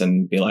religious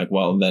and be like,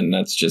 well, then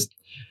that's just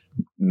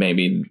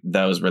maybe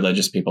those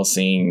religious people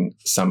seeing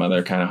some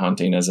other kind of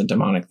haunting as a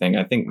demonic thing.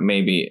 I think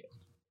maybe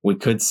we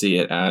could see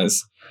it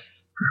as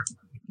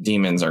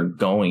demons are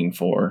going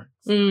for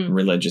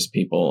religious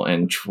people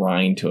and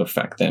trying to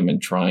affect them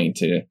and trying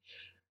to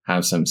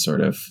have some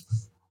sort of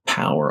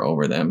power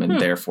over them and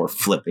therefore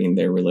flipping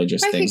their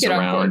religious things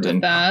around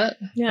and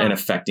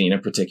affecting a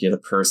particular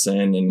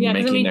person and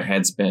making their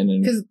head spin.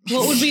 And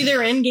what would be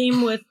their end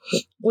game with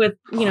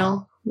you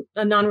know,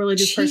 a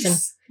non-religious person?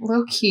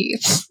 Low key.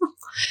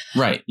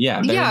 Right.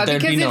 Yeah.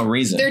 There'd be no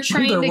reason. They're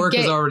trying Their to work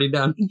is already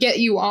done. Get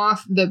you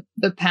off the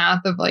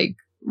path of like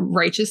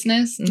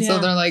righteousness, and so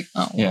they're like,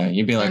 oh, yeah.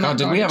 You'd be like, oh,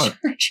 did we have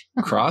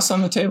a cross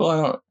on the table?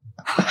 I don't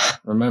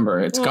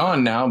remember. It's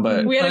gone now,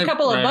 but we had a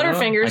couple of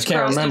Butterfingers. I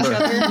can't remember. Each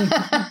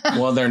other.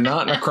 Well, they're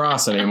not in a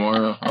cross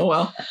anymore. Oh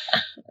well.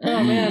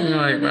 Oh man.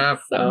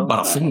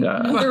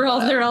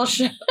 Butterfinger. They're all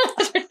shit.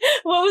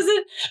 What was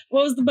it?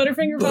 What was the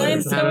Butterfinger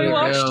vines that we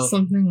watched?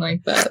 Something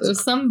like that.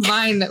 There's some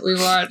vine that we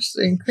watched,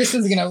 and Chris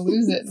is gonna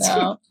lose it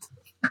now.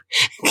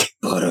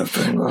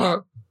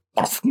 Butterfinger.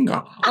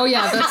 Butterfinger. Oh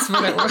yeah, that's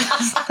what it was.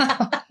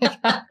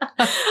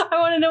 I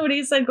want to know what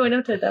he said going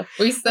up to it though.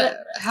 We said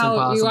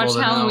we watched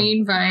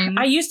Halloween vines.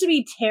 I used to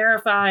be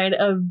terrified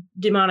of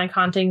demonic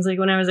hauntings. Like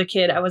when I was a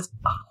kid, I was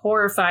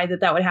horrified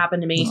that would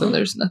happen to me. So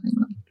there's nothing.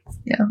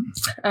 Yeah.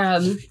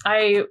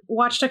 I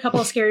watched a couple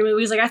of scary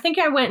movies. Like I think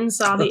I went and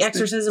saw The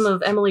Exorcism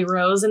of Emily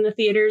Rose in the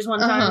theaters one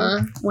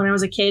time when I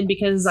was a kid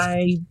because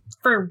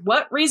for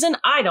what reason?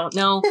 I don't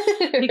know.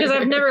 Because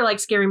I've never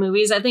liked scary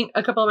movies. I think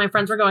a couple of my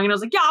friends were going and I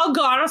was like, yeah, I'll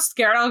go. I'm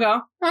scared. I'll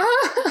go.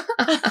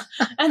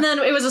 And then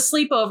it was a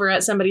sleepover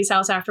at somebody's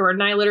house afterward.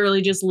 And I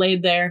literally just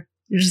laid there.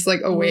 You're just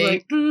like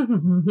awake.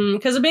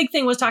 Because a big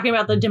thing was talking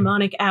about the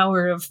demonic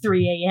hour of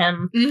 3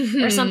 a.m.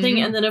 Or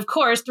something. And then, of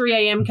course, 3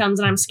 a.m. comes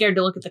and I'm scared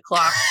to look at the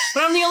clock.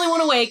 But I'm the only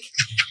one awake.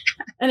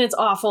 and it's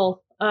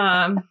awful.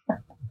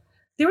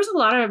 There was a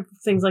lot of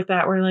things like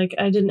that where like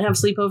I didn't have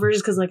sleepovers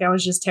because like I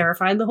was just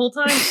terrified the whole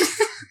time.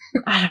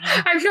 I don't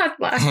know. I'm not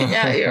laughing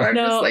at you. I'm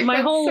No, just like, my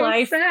that's whole so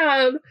life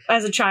sad.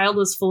 as a child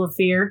was full of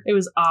fear. It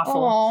was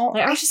awful. Aww,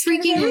 Like, I I was just scared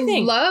of freaking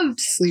everything. loved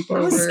sleepovers. I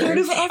was scared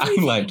of I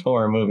everything. liked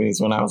horror movies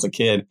when I was a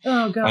kid.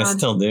 Oh god. I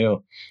still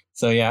do.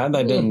 So yeah, I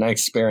didn't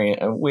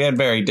experience. We had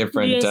very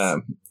different Yes.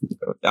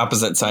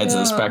 opposite sides of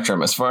the Yeah.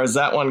 spectrum as far as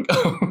that one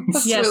goes.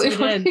 That's Yes, really we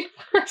funny. did.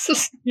 It's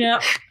just- Yeah.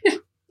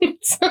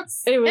 it's so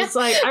sad. It was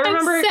like I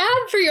remember I'm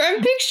sad for you. I'm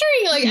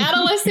picturing like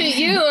adolescent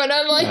you, and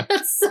I'm like,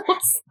 that's so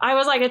sad. I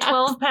was like a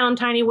 12-pound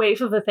tiny waif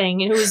of a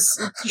thing. It was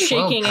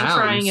shaking and 12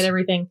 crying pounds. at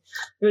everything.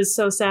 It was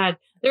so sad.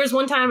 There was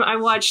one time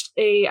I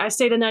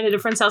stayed a night at a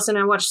friend's house and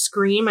I watched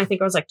Scream. I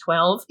think I was like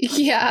 12.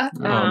 Yeah,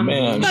 Oh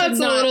man. that's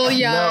a not- little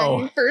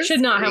young. No. For Should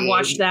not have Scream.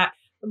 watched that.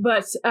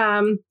 But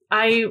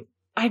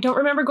I don't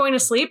remember going to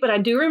sleep, but I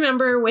do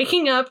remember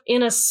waking up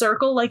in a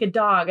circle like a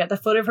dog at the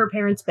foot of her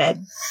parents'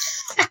 bed.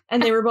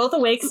 And they were both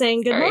awake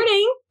saying, "Good Sorry.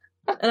 morning."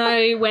 And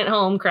I went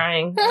home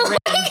crying.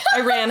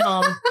 I ran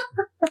home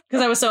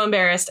because I was so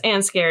embarrassed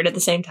and scared at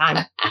the same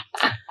time.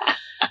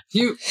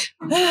 You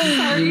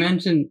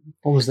mentioned,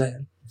 what was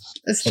that?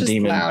 It's A just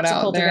demon. loud It's a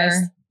out poltergeist.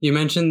 there. You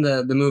mentioned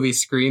the movie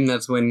Scream.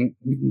 That's when,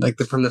 like,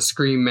 from the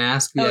Scream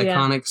mask, the Oh, yeah.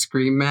 iconic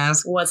Scream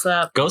mask. What's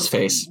up?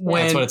 Ghostface.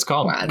 When- That's what it's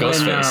called. Wow.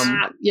 Ghostface.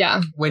 When,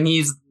 Yeah, When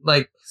he's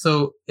like,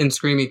 so in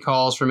Scream, he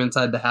calls from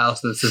inside the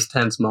house. And it's this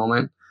tense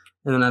moment.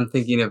 And then I'm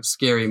thinking of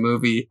Scary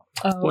Movie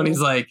when he's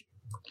like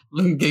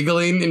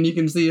giggling and you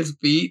can see his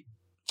feet.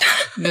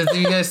 Have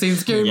you guys seen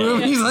Scary Yeah.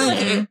 Movies?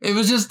 Like, it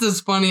was just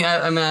this funny.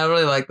 I mean, I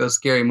really like those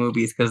scary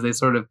movies because they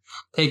sort of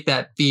take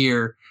that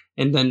fear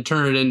and then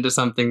turn it into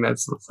something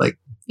that's like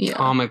yeah.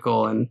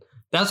 comical. And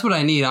that's what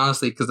I need,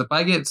 honestly, because if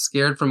I get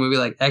scared from a movie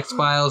like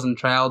X-Files and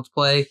Child's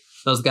Play,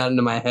 those got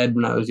into my head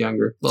when I was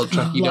younger. Little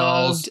Chucky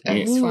dolls. Loved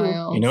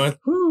X-Files. You know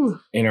what?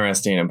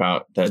 Interesting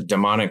about the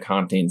demonic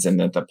hauntings and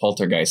the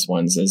poltergeist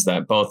ones is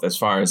that both, as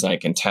far as I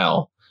can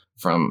tell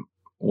from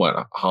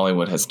what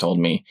Hollywood has told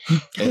me,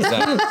 is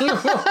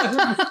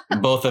that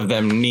both of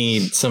them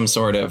need some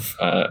sort of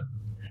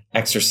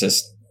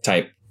exorcist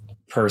type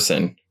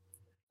person,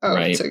 Oh,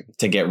 right?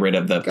 To get rid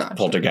of the Gotcha.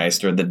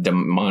 poltergeist or the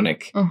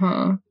demonic,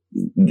 Uh-huh.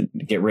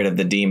 get rid of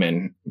the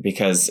demon.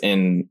 Because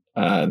in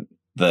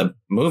the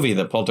movie,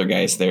 The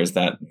Poltergeist, there's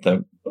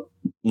the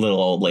little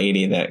old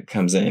lady that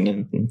comes in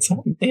and it's like,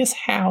 this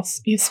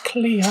house is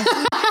clear.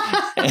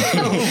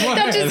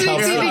 That just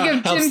makes me think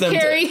of Helps Jim them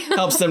Carrey.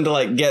 helps them to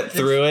like get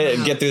through it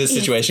and get through the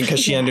situation because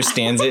she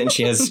understands it and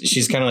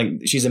she's kind of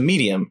like, she's a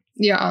medium,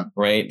 Yeah.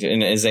 right?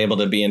 And is able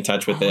to be in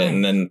touch with it.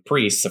 And then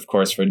priests, of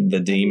course, for the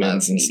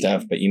demons and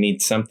stuff. But you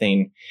need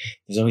something,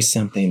 there's always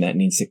something that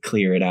needs to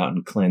clear it out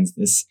and cleanse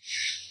this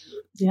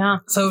Yeah.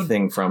 So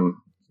thing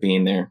from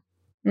being there.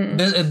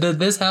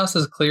 this house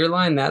is Clear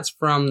Line. That's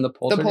from the The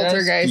Poltergeist.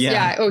 poltergeist. Yeah.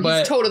 Yeah. Oh, But-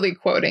 he's totally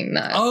quoting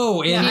that.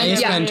 Oh, in Yeah,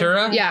 Ace yeah.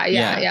 Ventura.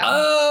 Yeah.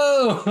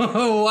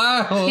 Oh,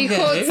 wow. He okay.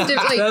 quotes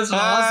like, That's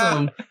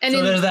awesome. and So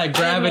in, there's that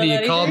gravity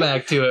that either.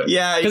 callback to it.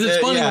 Yeah. Because it's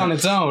funny on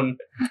its own.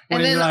 and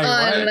When then you're like,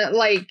 on what?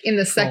 like in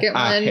the second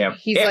I one, have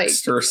he's like,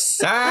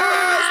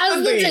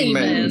 exorcised the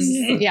demons.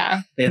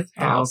 Yeah. This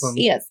house Awesome.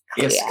 Yes.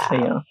 is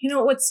clear. You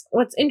know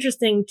what's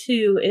interesting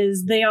too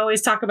is they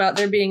always talk about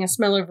there being a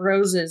smell of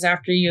roses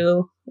after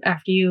you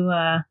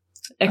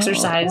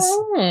exercise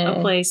a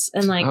place,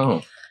 and like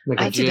Oh,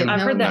 Like I a gym.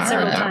 I've heard that Not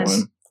several that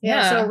times.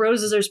 Yeah. So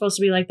roses are supposed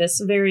to be like this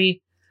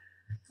very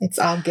It's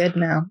all good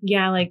now.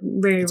 like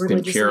very It's been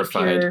religiously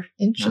purified. pure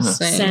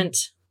Interesting. scent.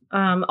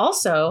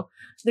 Also,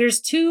 there's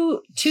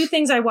two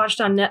things I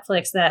watched on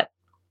Netflix that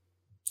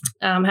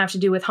have to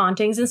do with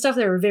hauntings and stuff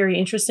that were very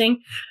interesting.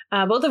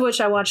 Both of which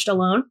I watched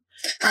alone.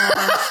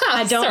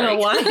 I don't know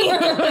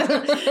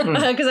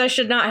why, because I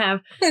should not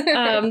have.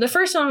 The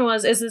first one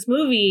is this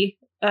movie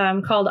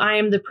called "I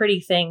Am the Pretty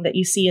Thing" that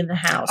you see in the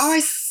house. Oh,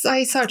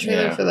 I saw a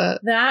trailer Yeah. for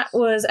that. That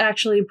was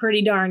actually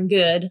pretty darn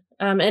good.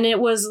 And it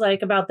was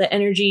like about the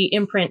energy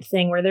imprint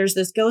thing where there's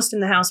this ghost in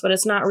the house, but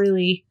it's not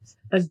really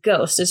a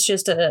ghost. It's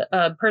just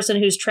a person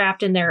who's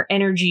trapped in their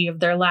energy of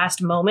their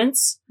last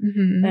moments,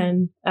 Mm-hmm.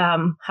 and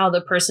how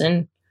the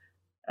person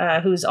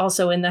who's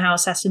also in the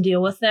house has to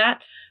deal with that.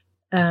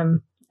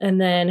 And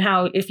then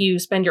how if you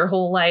spend your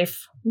whole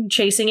life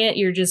chasing it,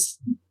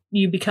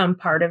 you become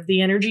part of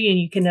the energy and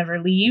you can never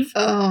leave,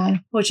 Oh,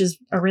 which is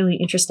a really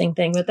interesting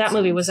thing. But that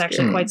movie was actually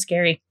scary. quite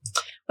scary,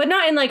 but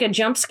not in like a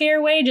jump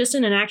scare way, just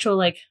in an actual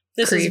like,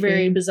 this is Creepy.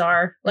 very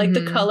bizarre. Like the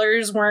Mhm.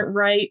 colors weren't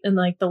right and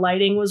like the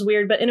lighting was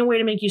weird, but in a way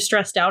to make you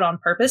stressed out on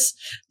purpose.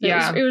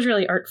 Yeah. It was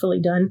really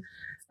artfully done.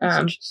 that's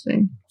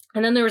interesting.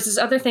 And then there was this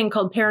other thing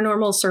called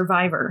Paranormal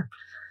Survivor.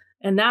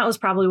 And that was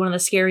probably one of the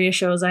scariest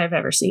shows I have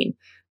ever seen.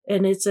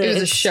 and it was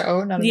a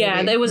show, not a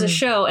movie. It was a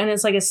show, and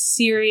it's like a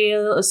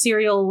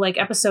serial like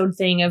episode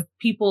thing of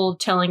people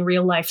telling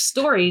real life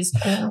stories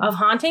of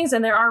hauntings,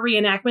 and there are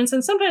reenactments,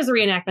 and sometimes the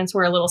reenactments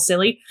were a little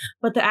silly,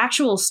 but the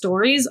actual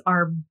stories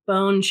are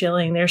bone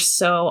chilling. They're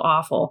so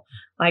awful.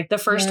 Like the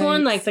first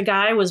one, like the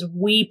guy was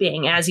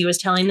weeping as he was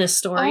telling this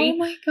story. Oh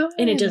my God.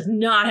 And it does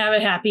not have a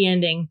happy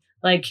ending.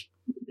 Like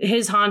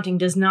his haunting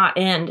does not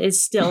end.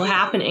 It's still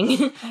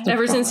happening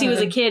ever since he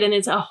was a kid. And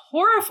it's a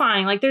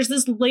horrifying. Like there's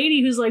this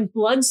lady who's like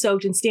blood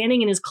soaked and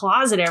standing in his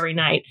closet every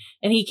night,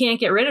 and he can't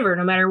get rid of her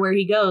no matter where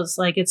he goes.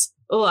 Like it's,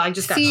 I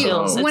just got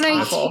chills. It's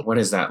awful. What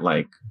is that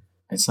like?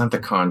 It's not The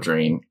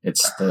Conjuring.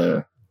 It's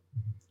the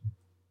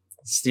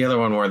other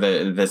one where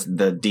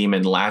the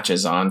demon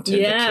latches onto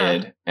the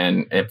kid,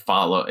 and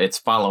it's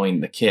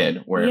following the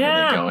kid wherever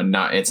they go, and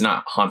it's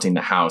not haunting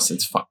the house.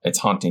 It's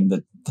haunting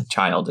the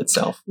child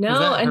itself.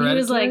 No, and he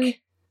was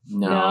like,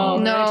 no,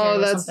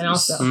 that's something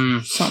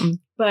else. Something,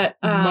 but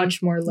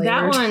much more layered.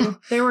 That one,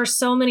 there were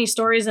so many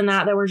stories in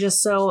that were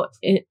just so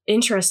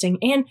interesting,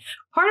 and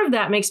part of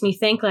that makes me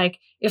think like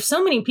if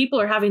so many people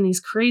are having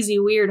these crazy,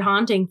 weird,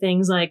 haunting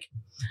things, like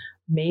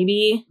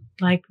maybe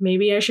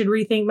I should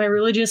rethink my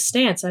religious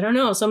stance. I don't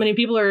know. So many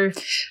people are.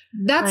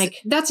 That's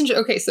interesting.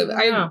 Okay, so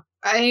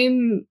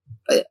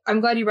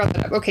I'm glad you brought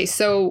that up. Okay,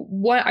 so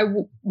what I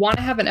want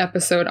to have an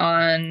episode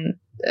on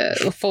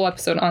a full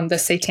episode on the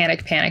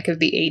satanic panic of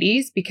the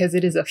 80s, because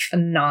it is a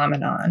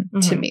phenomenon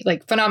to me,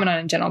 like phenomenon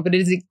in general, but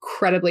it is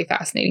incredibly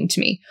fascinating to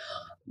me.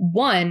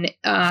 One,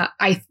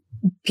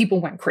 people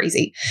went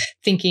crazy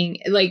thinking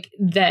like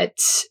that.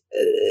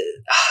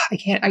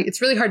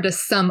 It's really hard to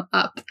sum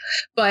up,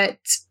 but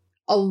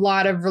a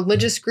lot of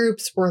religious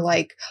groups were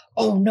like,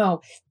 oh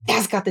no,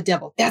 that's got the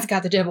devil. That's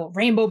got the devil.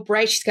 Rainbow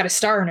Bright, she's got a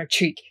star on her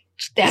cheek.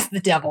 That's the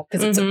devil.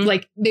 Because it's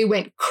like they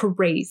went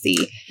crazy.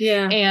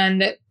 Yeah.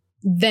 And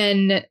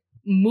then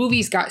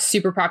movies got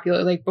super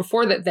popular. Like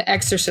before that, The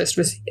Exorcist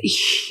was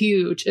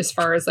huge as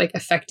far as like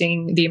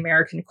affecting the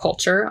American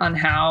culture on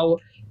how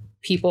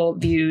people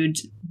viewed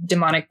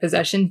demonic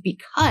possession,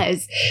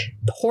 because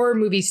horror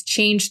movies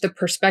changed the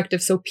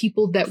perspective. So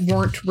people that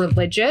weren't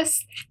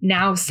religious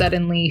now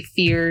suddenly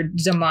feared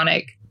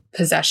demonic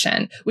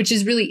possession, which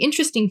is really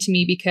interesting to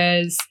me,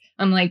 because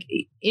I'm like,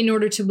 in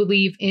order to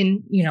believe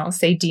in,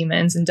 say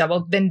demons and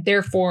devil, then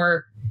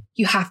therefore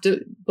you have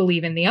to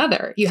believe in the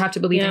other. You have to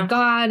believe in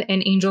God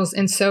and angels.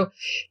 And so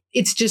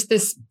it's just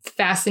this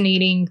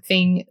fascinating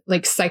thing,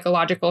 like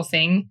psychological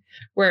thing,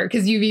 where,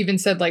 because you've even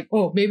said like,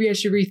 oh, maybe I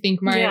should rethink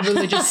my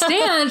religious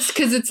stance,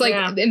 because it's like,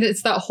 and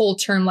it's that whole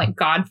term like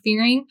God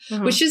fearing,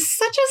 which is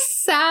such a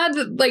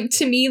sad, like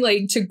to me,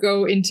 like to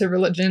go into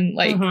religion,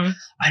 like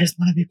I just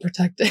want to be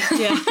protected.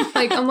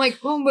 Like I'm like,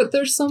 oh, but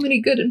there's so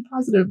many good and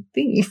positive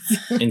things.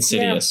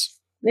 Insidious.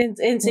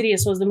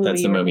 Insidious was the movie.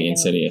 That's the movie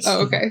Insidious.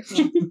 Oh, okay.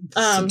 It's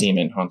a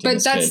demon haunting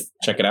this kid.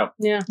 Check it out.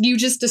 Yeah. You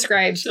just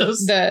described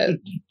the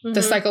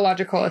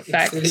psychological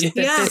effect that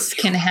this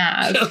can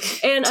have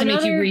and to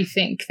make you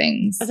rethink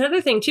things.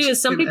 Another thing too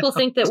is some people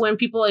think that when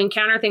people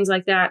encounter things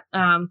like that,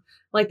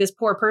 like this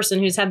poor person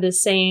who's had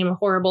this same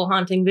horrible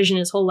haunting vision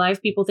his whole life,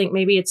 people think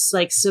maybe it's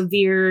like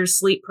severe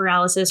sleep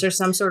paralysis or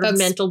some sort of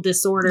mental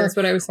disorder. That's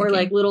what I was thinking. Or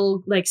like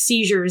little like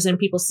seizures and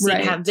people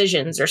have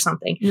visions or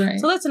something. Right.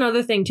 So that's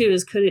another thing too,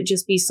 is could it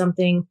just be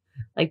something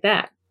like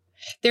that?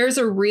 There's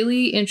a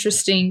really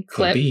interesting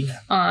clip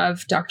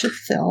of Dr.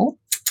 Phil.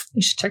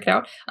 You should check it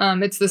out.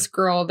 It's this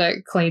girl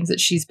that claims that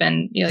she's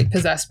been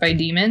possessed by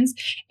demons.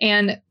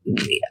 And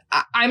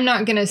I'm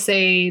not going to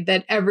say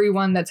that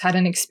everyone that's had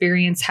an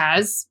experience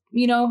has,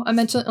 a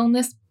mental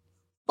illness,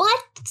 but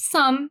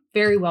some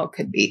very well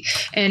could be.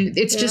 And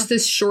it's just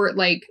this short,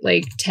 like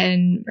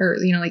 10 or,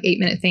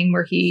 8-minute thing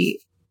where he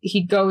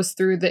goes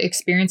through the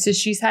experiences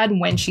she's had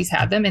when she's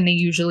had them. And they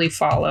usually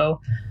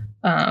follow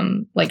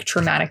like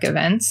traumatic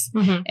events.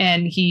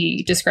 And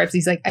he describes,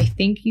 he's like, I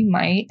think you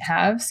might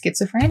have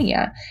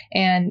schizophrenia.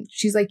 And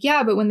she's like,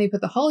 yeah, but when they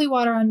put the holy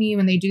water on me,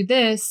 when they do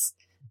this,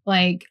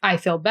 like I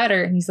feel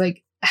better. And he's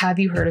like, have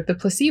you heard of the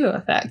placebo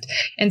effect?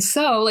 And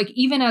so like,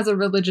 even as a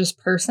religious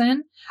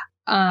person,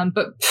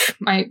 but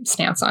my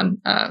stance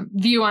on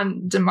view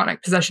on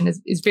demonic possession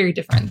is very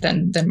different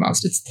than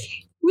most. It's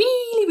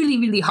really, really,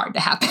 really hard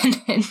to happen.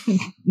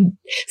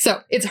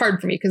 So it's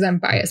hard for me because I'm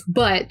biased,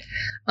 but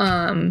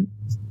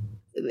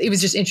it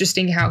was just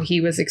interesting how he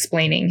was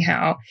explaining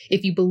how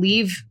if you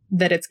believe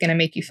that it's going to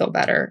make you feel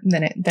better,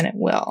 then it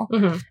will.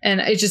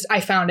 And I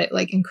found it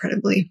like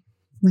incredibly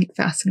like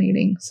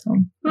fascinating. So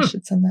I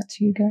should send that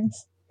to you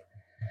guys.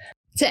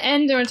 To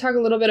end, I want to talk a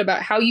little bit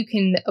about how you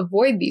can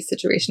avoid these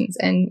situations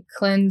and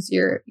cleanse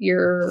your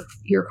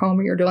home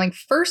or your dwelling.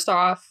 First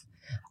off,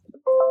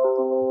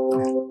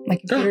 my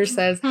computer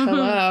says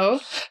hello.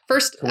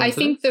 First, I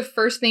think the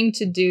first thing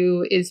to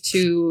do is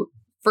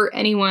for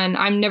anyone,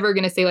 I'm never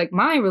going to say like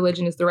my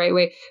religion is the right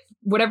way.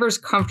 Whatever's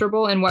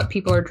comfortable and what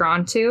people are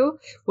drawn to,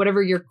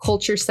 whatever your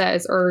culture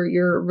says or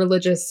your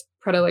religious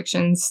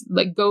predilections,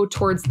 like go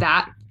towards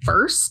that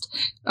first.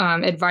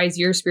 Advise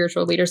your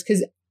spiritual leaders,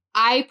 because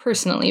I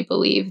personally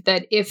believe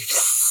that if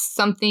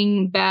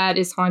something bad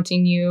is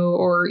haunting you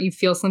or you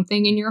feel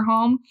something in your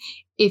home,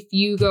 if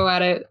you go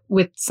at it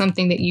with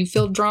something that you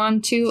feel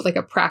drawn to, like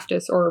a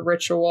practice or a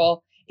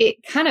ritual, it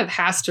kind of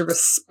has to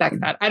respect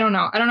that. I don't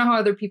know how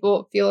other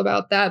people feel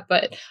about that,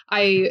 but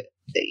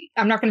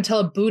I'm not going to tell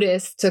a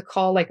Buddhist to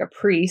call like a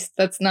priest.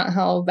 That's not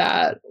how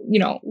that,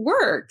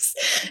 works.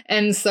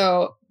 And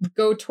so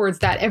go towards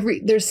that.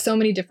 There's so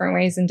many different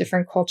ways in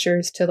different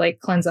cultures to like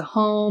cleanse a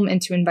home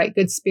and to invite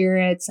good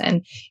spirits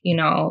and,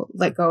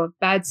 let go of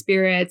bad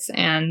spirits.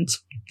 And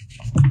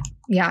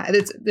yeah,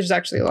 there's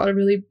actually a lot of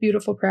really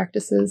beautiful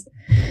practices.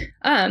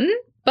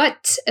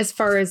 But as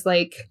far as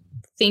like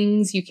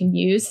things you can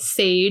use,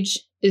 sage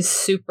is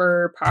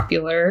super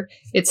popular.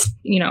 It's,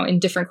 in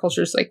different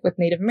cultures, like with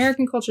Native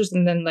American cultures,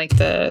 and then like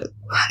I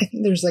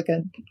think there's like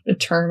a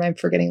term I'm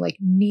forgetting, like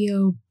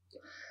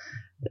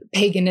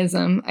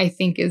neo-paganism, I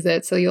think is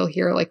it. So you'll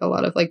hear like a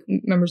lot of like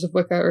members of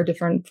Wicca or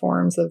different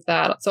forms of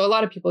that. So a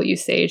lot of people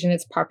use sage and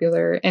it's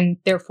popular, and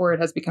therefore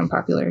it has become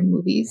popular in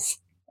movies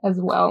as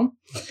well.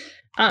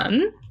 I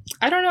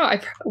don't know.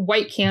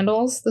 White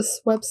candles,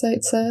 this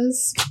website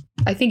says.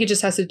 I think it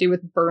just has to do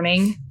with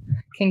burning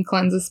can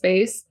cleanse a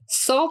space.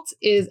 Salt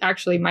is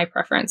actually my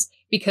preference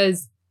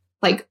because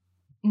like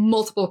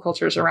multiple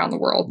cultures around the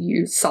world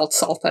use salt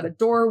at a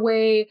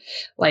doorway,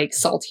 like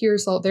salt here,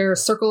 salt there, a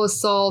circle of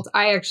salt.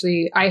 I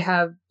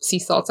have sea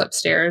salts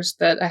upstairs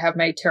that I have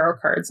my tarot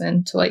cards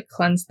in to like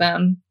cleanse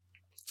them.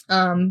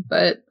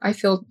 But I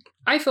feel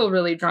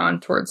really drawn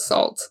towards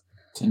salt.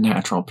 It's a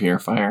natural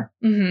purifier.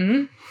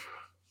 Mm-hmm.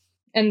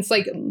 And it's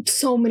like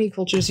so many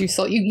cultures use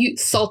salt.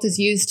 Salt is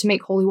used to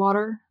make holy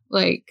water.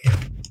 Like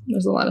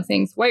there's a lot of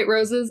things. White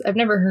roses. I've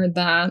never heard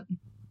that.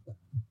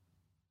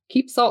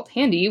 Keep salt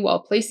handy while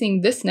placing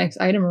this next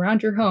item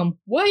around your home.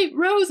 White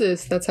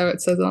roses. That's how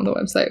it says on the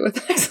website with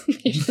an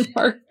exclamation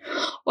mark.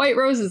 White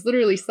roses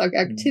literally suck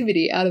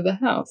activity out of the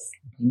house.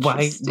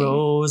 White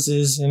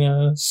roses in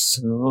a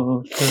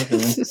soak.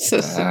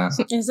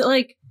 Is it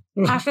like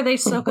after they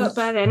soak up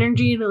bad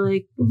energy,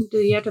 do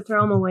you have to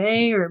throw them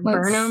away or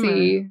burn them? Let's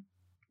see.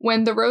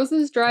 When the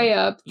roses dry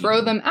up, throw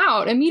them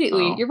out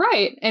immediately. Oh, you're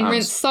right. And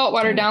rinse salt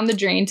water down the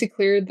drain to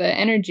clear the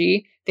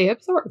energy they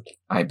absorbed.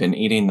 I've been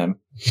eating them.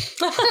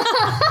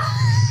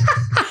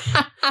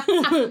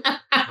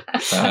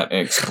 That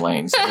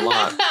explains a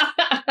lot.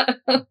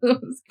 That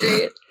was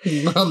great.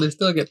 Well, they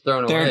still get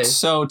thrown away. They're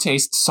so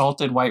tasty.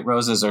 Salted white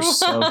roses are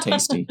so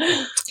tasty.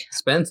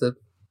 Expensive.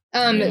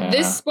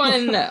 This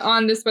one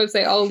on this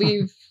website, I'll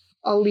leave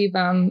a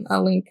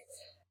link.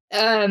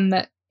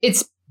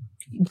 It's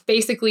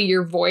basically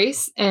your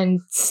voice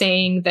and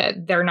saying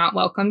that they're not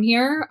welcome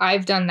here.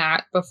 I've done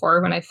that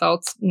before when I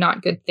felt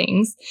not good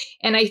things.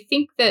 And I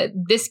think that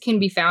this can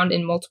be found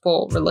in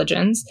multiple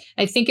religions.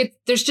 I think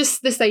there's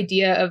just this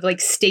idea of like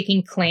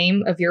staking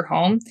claim of your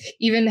home.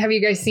 Even, have you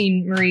guys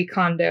seen Marie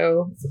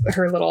Kondo,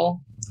 her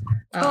little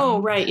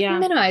right, yeah.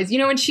 Minimize.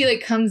 When she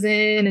like comes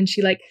in and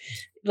she like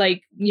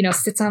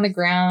sits on the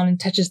ground and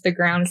touches the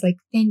ground. It's like,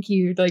 thank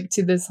you, like,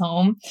 to this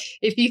home.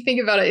 If you think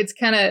about it, it's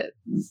kind of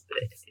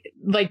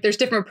like there's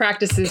different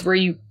practices where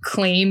you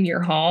claim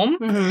your home,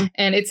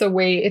 and it's a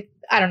way,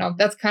 I don't know,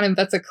 that's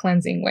a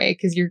cleansing way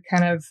because you're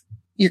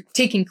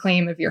taking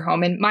claim of your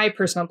home. And my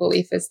personal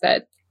belief is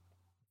that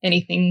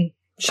anything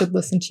should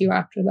listen to you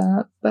after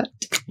that. But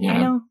yeah.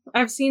 I know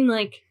I've seen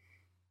like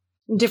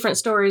different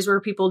stories where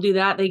people do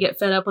that. They get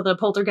fed up with a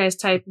poltergeist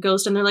type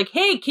ghost and they're like,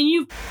 hey, can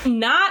you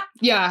not?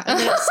 Yeah. And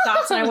then it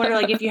stops. And I wonder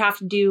like if you have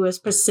to do a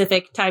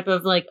specific type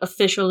of like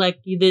official, like,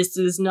 this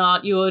is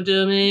not your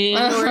domain.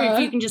 Or if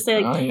you can just say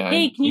like,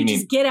 hey, can you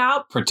just get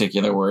out?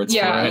 Particular words.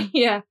 Yeah. For it.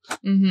 Yeah.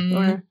 Mm-hmm.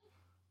 Or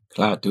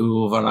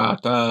Klaatu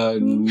Varata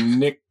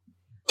Nicktie.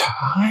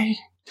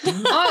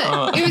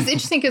 It was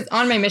interesting because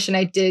on my mission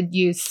I did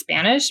use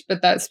Spanish,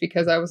 but that's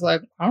because I was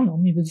like, I don't know,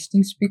 maybe this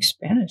thing speaks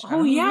Spanish.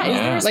 Oh yeah,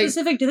 is there a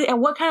specific?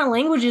 What kind of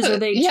languages are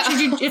they? Yeah.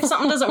 If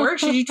something doesn't work,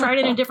 should you try it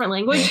in a different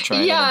language?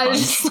 Yeah,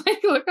 just like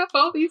look up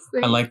all these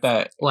things. I like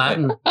that.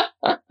 Latin.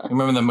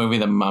 Remember the movie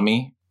The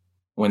Mummy?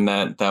 When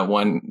that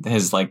one,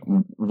 his like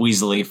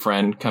Weasley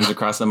friend comes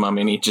across the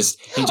mummy and he just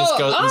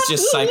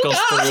cycles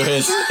through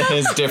his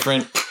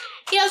different.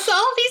 Yes,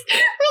 all these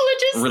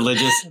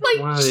religious like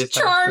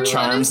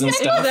charms and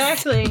stuff.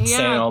 Exactly. Yeah.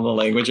 Saying all the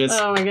languages.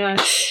 Oh my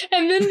gosh.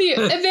 And then he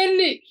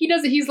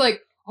does it. He's like,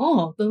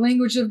 oh, the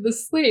language of the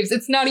slaves.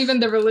 It's not even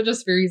the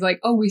religious sphere. He's like,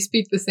 oh, we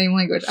speak the same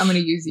language. I'm going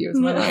to use you as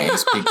my language.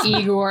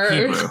 Igor.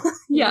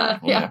 Yeah.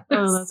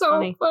 Oh, that's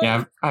so funny.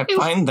 Yeah, I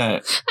find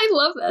that. I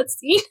love that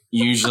scene.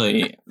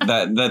 Usually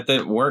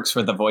that works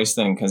for the voice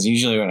thing because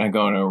usually when I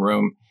go into a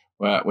room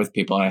with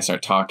people and I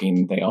start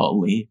talking, they all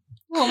leave.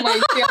 Oh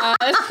my god.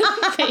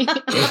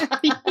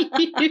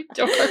 You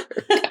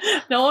dork.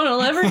 No one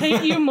will ever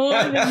hate you more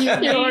than you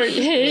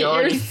hate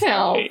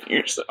yourself. Hate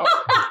yourself.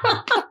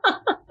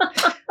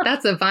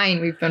 That's a Vine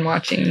we've been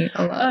watching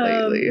a lot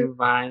lately.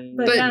 Vine.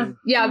 But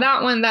yeah,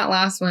 that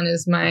last one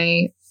is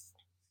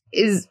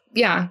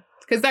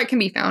because that can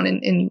be found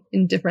in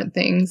different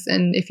things.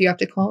 And if you have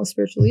to call a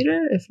spiritual leader,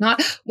 if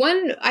not,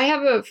 I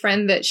have a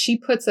friend that she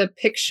puts a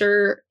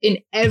picture in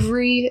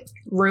every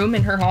room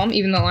in her home,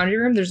 even the laundry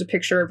room. There's a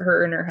picture of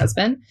her and her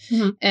husband.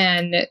 Mm-hmm.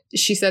 And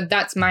she said,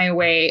 that's my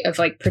way of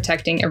like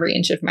protecting every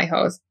inch of my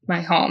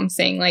home,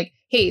 saying like,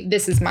 hey,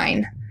 this is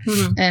mine.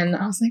 Mm-hmm. And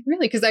I was like,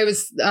 really?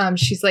 Because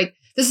she's like,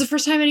 this is the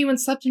first time anyone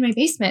slept in my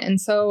basement.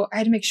 And so I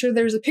had to make sure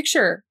there was a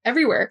picture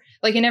everywhere,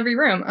 like in every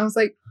room. I was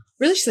like,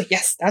 really? She's like,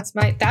 yes, that's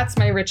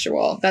my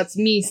ritual. That's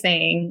me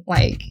saying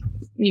like,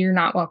 you're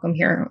not welcome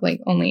here.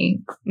 Like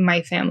only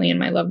my family and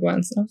my loved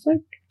ones. And I was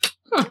like,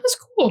 that's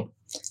cool.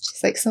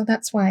 She's like, so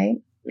that's why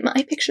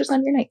my picture's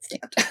on your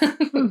nightstand.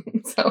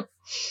 So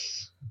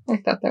I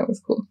thought that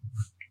was cool.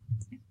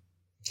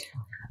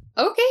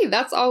 Okay,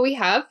 that's all we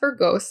have for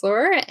Ghost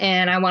Lore.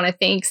 And I want to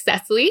thank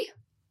Cecily.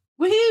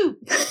 Woohoo!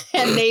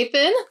 And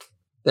Nathan.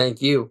 Thank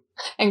you.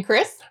 And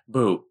Chris.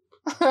 Boo.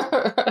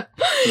 It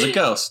was a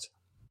ghost.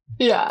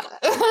 Yeah.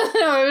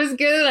 No, it was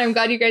good. I'm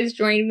glad you guys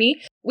joined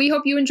me. We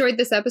hope you enjoyed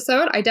this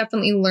episode. I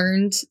definitely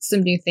learned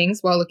some new things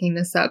while looking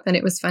this up, and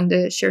it was fun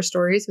to share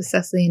stories with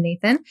Cecily and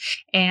Nathan.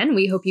 And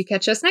we hope you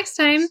catch us next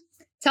time.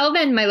 Till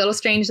then, my little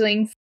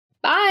strangelings.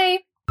 Bye.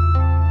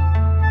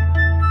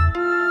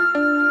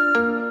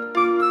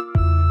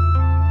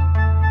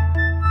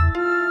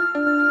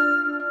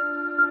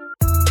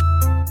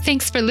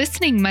 Thanks for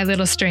listening, my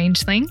little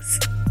strangelings.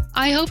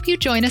 I hope you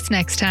join us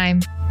next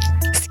time.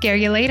 Scare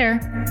you later.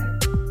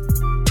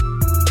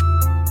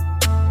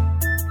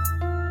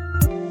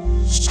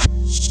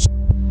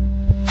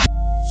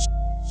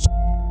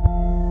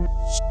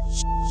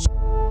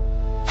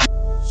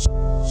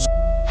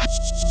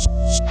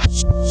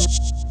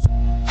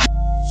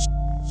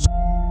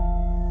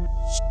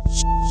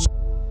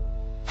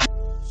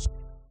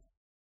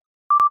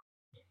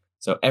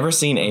 So, ever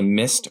seen a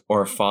mist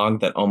or fog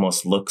that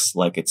almost looks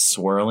like it's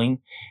swirling?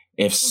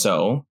 If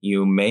so,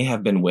 you may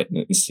have been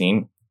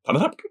witnessing...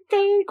 That's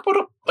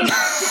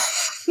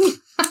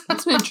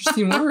an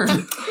interesting word.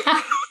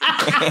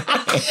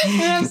 I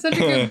have such a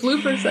good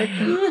blooper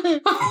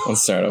section.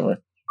 Let's start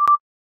over.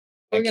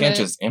 I can't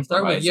just improvise.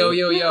 Start with yo,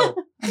 yo, yo.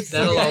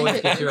 That'll always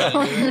get you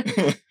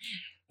right.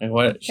 And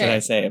what should I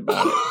say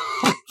about it?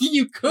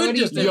 You could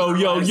just yo,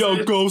 yo,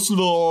 yo, Ghost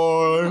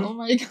Lore. Oh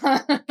my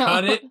god.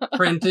 Cut it,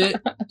 print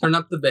it, turn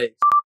up the bass.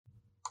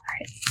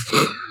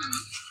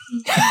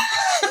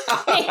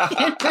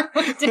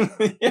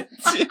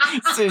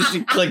 As soon as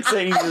she clicks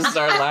it, you just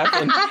start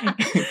laughing.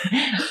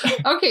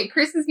 Okay,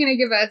 Chris is gonna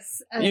give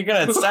us. You're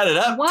gonna set it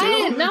up. What?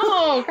 Too?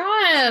 No,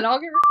 God, I'll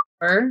get ready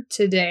for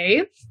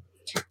today.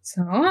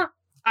 So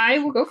I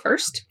will go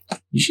first.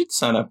 You should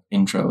set up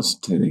intros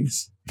to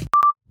these.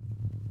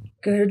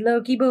 Good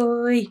Loki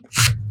boy.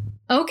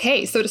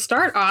 Okay, so to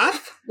start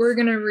off, we're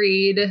gonna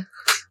read.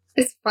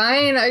 It's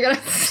fine. I gotta.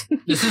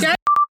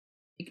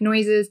 Make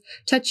noises,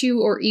 touch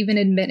you, or even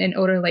emit an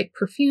odor like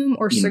perfume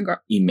or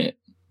cigar. Emit.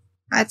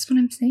 That's what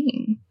I'm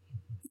saying.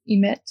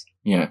 Emit.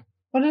 Yeah.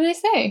 What did I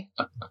say?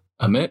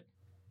 Emit.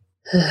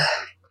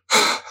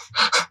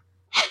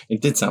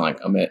 It did sound like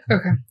emit.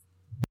 Okay.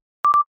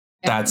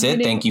 That's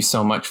it. Thank you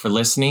so much for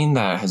listening.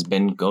 That has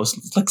been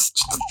Ghost. Like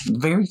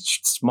very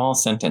small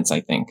sentence, I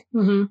think.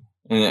 Mm-hmm.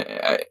 And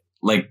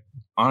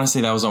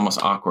honestly, that was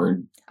almost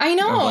awkward. I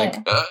know. Like,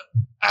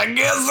 I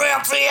guess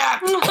that's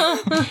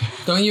it.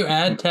 Don't you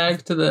add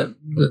tags to the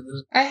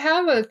I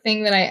have a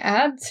thing that I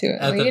add to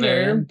it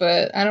later,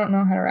 but I don't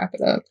know how to wrap it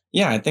up.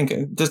 Yeah, I think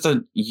just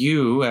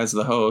you as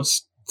the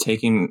host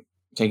taking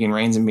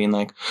reins and being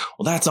like,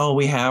 well, that's all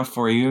we have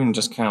for you, and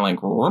just kind of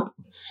like, whoop,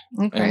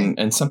 okay,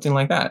 and something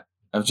like that.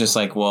 Of just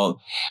like,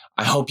 well,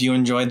 I hope you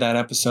enjoyed that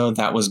episode.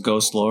 That was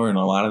Ghost Lore and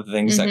a lot of the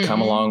things that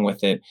come along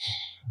with it.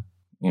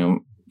 You know,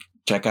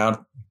 check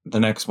out the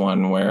next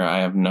one where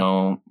I have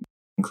no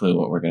clue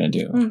what we're gonna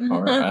do,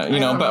 or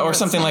or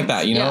something like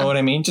that. You know what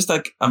I mean? Just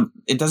like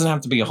it doesn't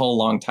have to be a whole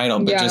long title,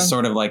 but just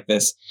sort of like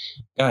this.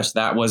 Gosh,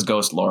 that was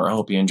Ghost Lore. I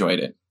hope you enjoyed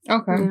it.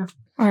 Okay,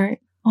 all right,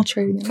 I'll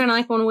try it again. Kind of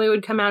like when we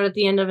would come out at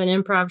the end of an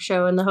improv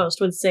show and the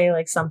host would say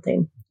like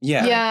something.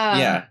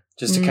 Yeah.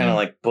 Just to kind of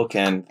like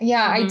bookend.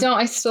 Yeah,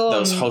 I still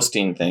those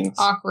hosting things.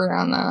 Awkward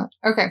on that.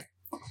 Okay,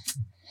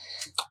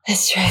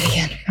 let's try it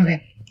again.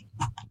 Okay.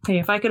 Hey,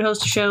 if I could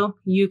host a show,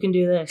 you can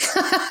do this.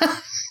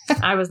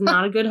 I was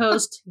not a good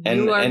host.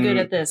 You are good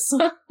at this.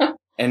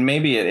 And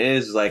maybe it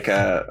is like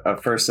a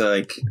first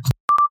like.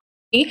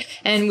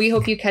 And we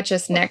hope you catch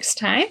us next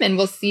time, and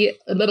we'll see.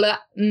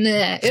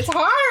 It's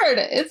hard.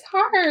 It's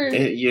hard.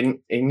 You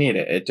need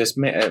it. It just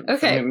for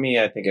me.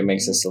 I think it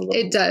makes us a little.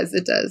 It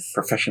does.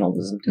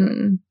 Professionalism.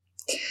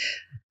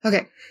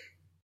 Okay.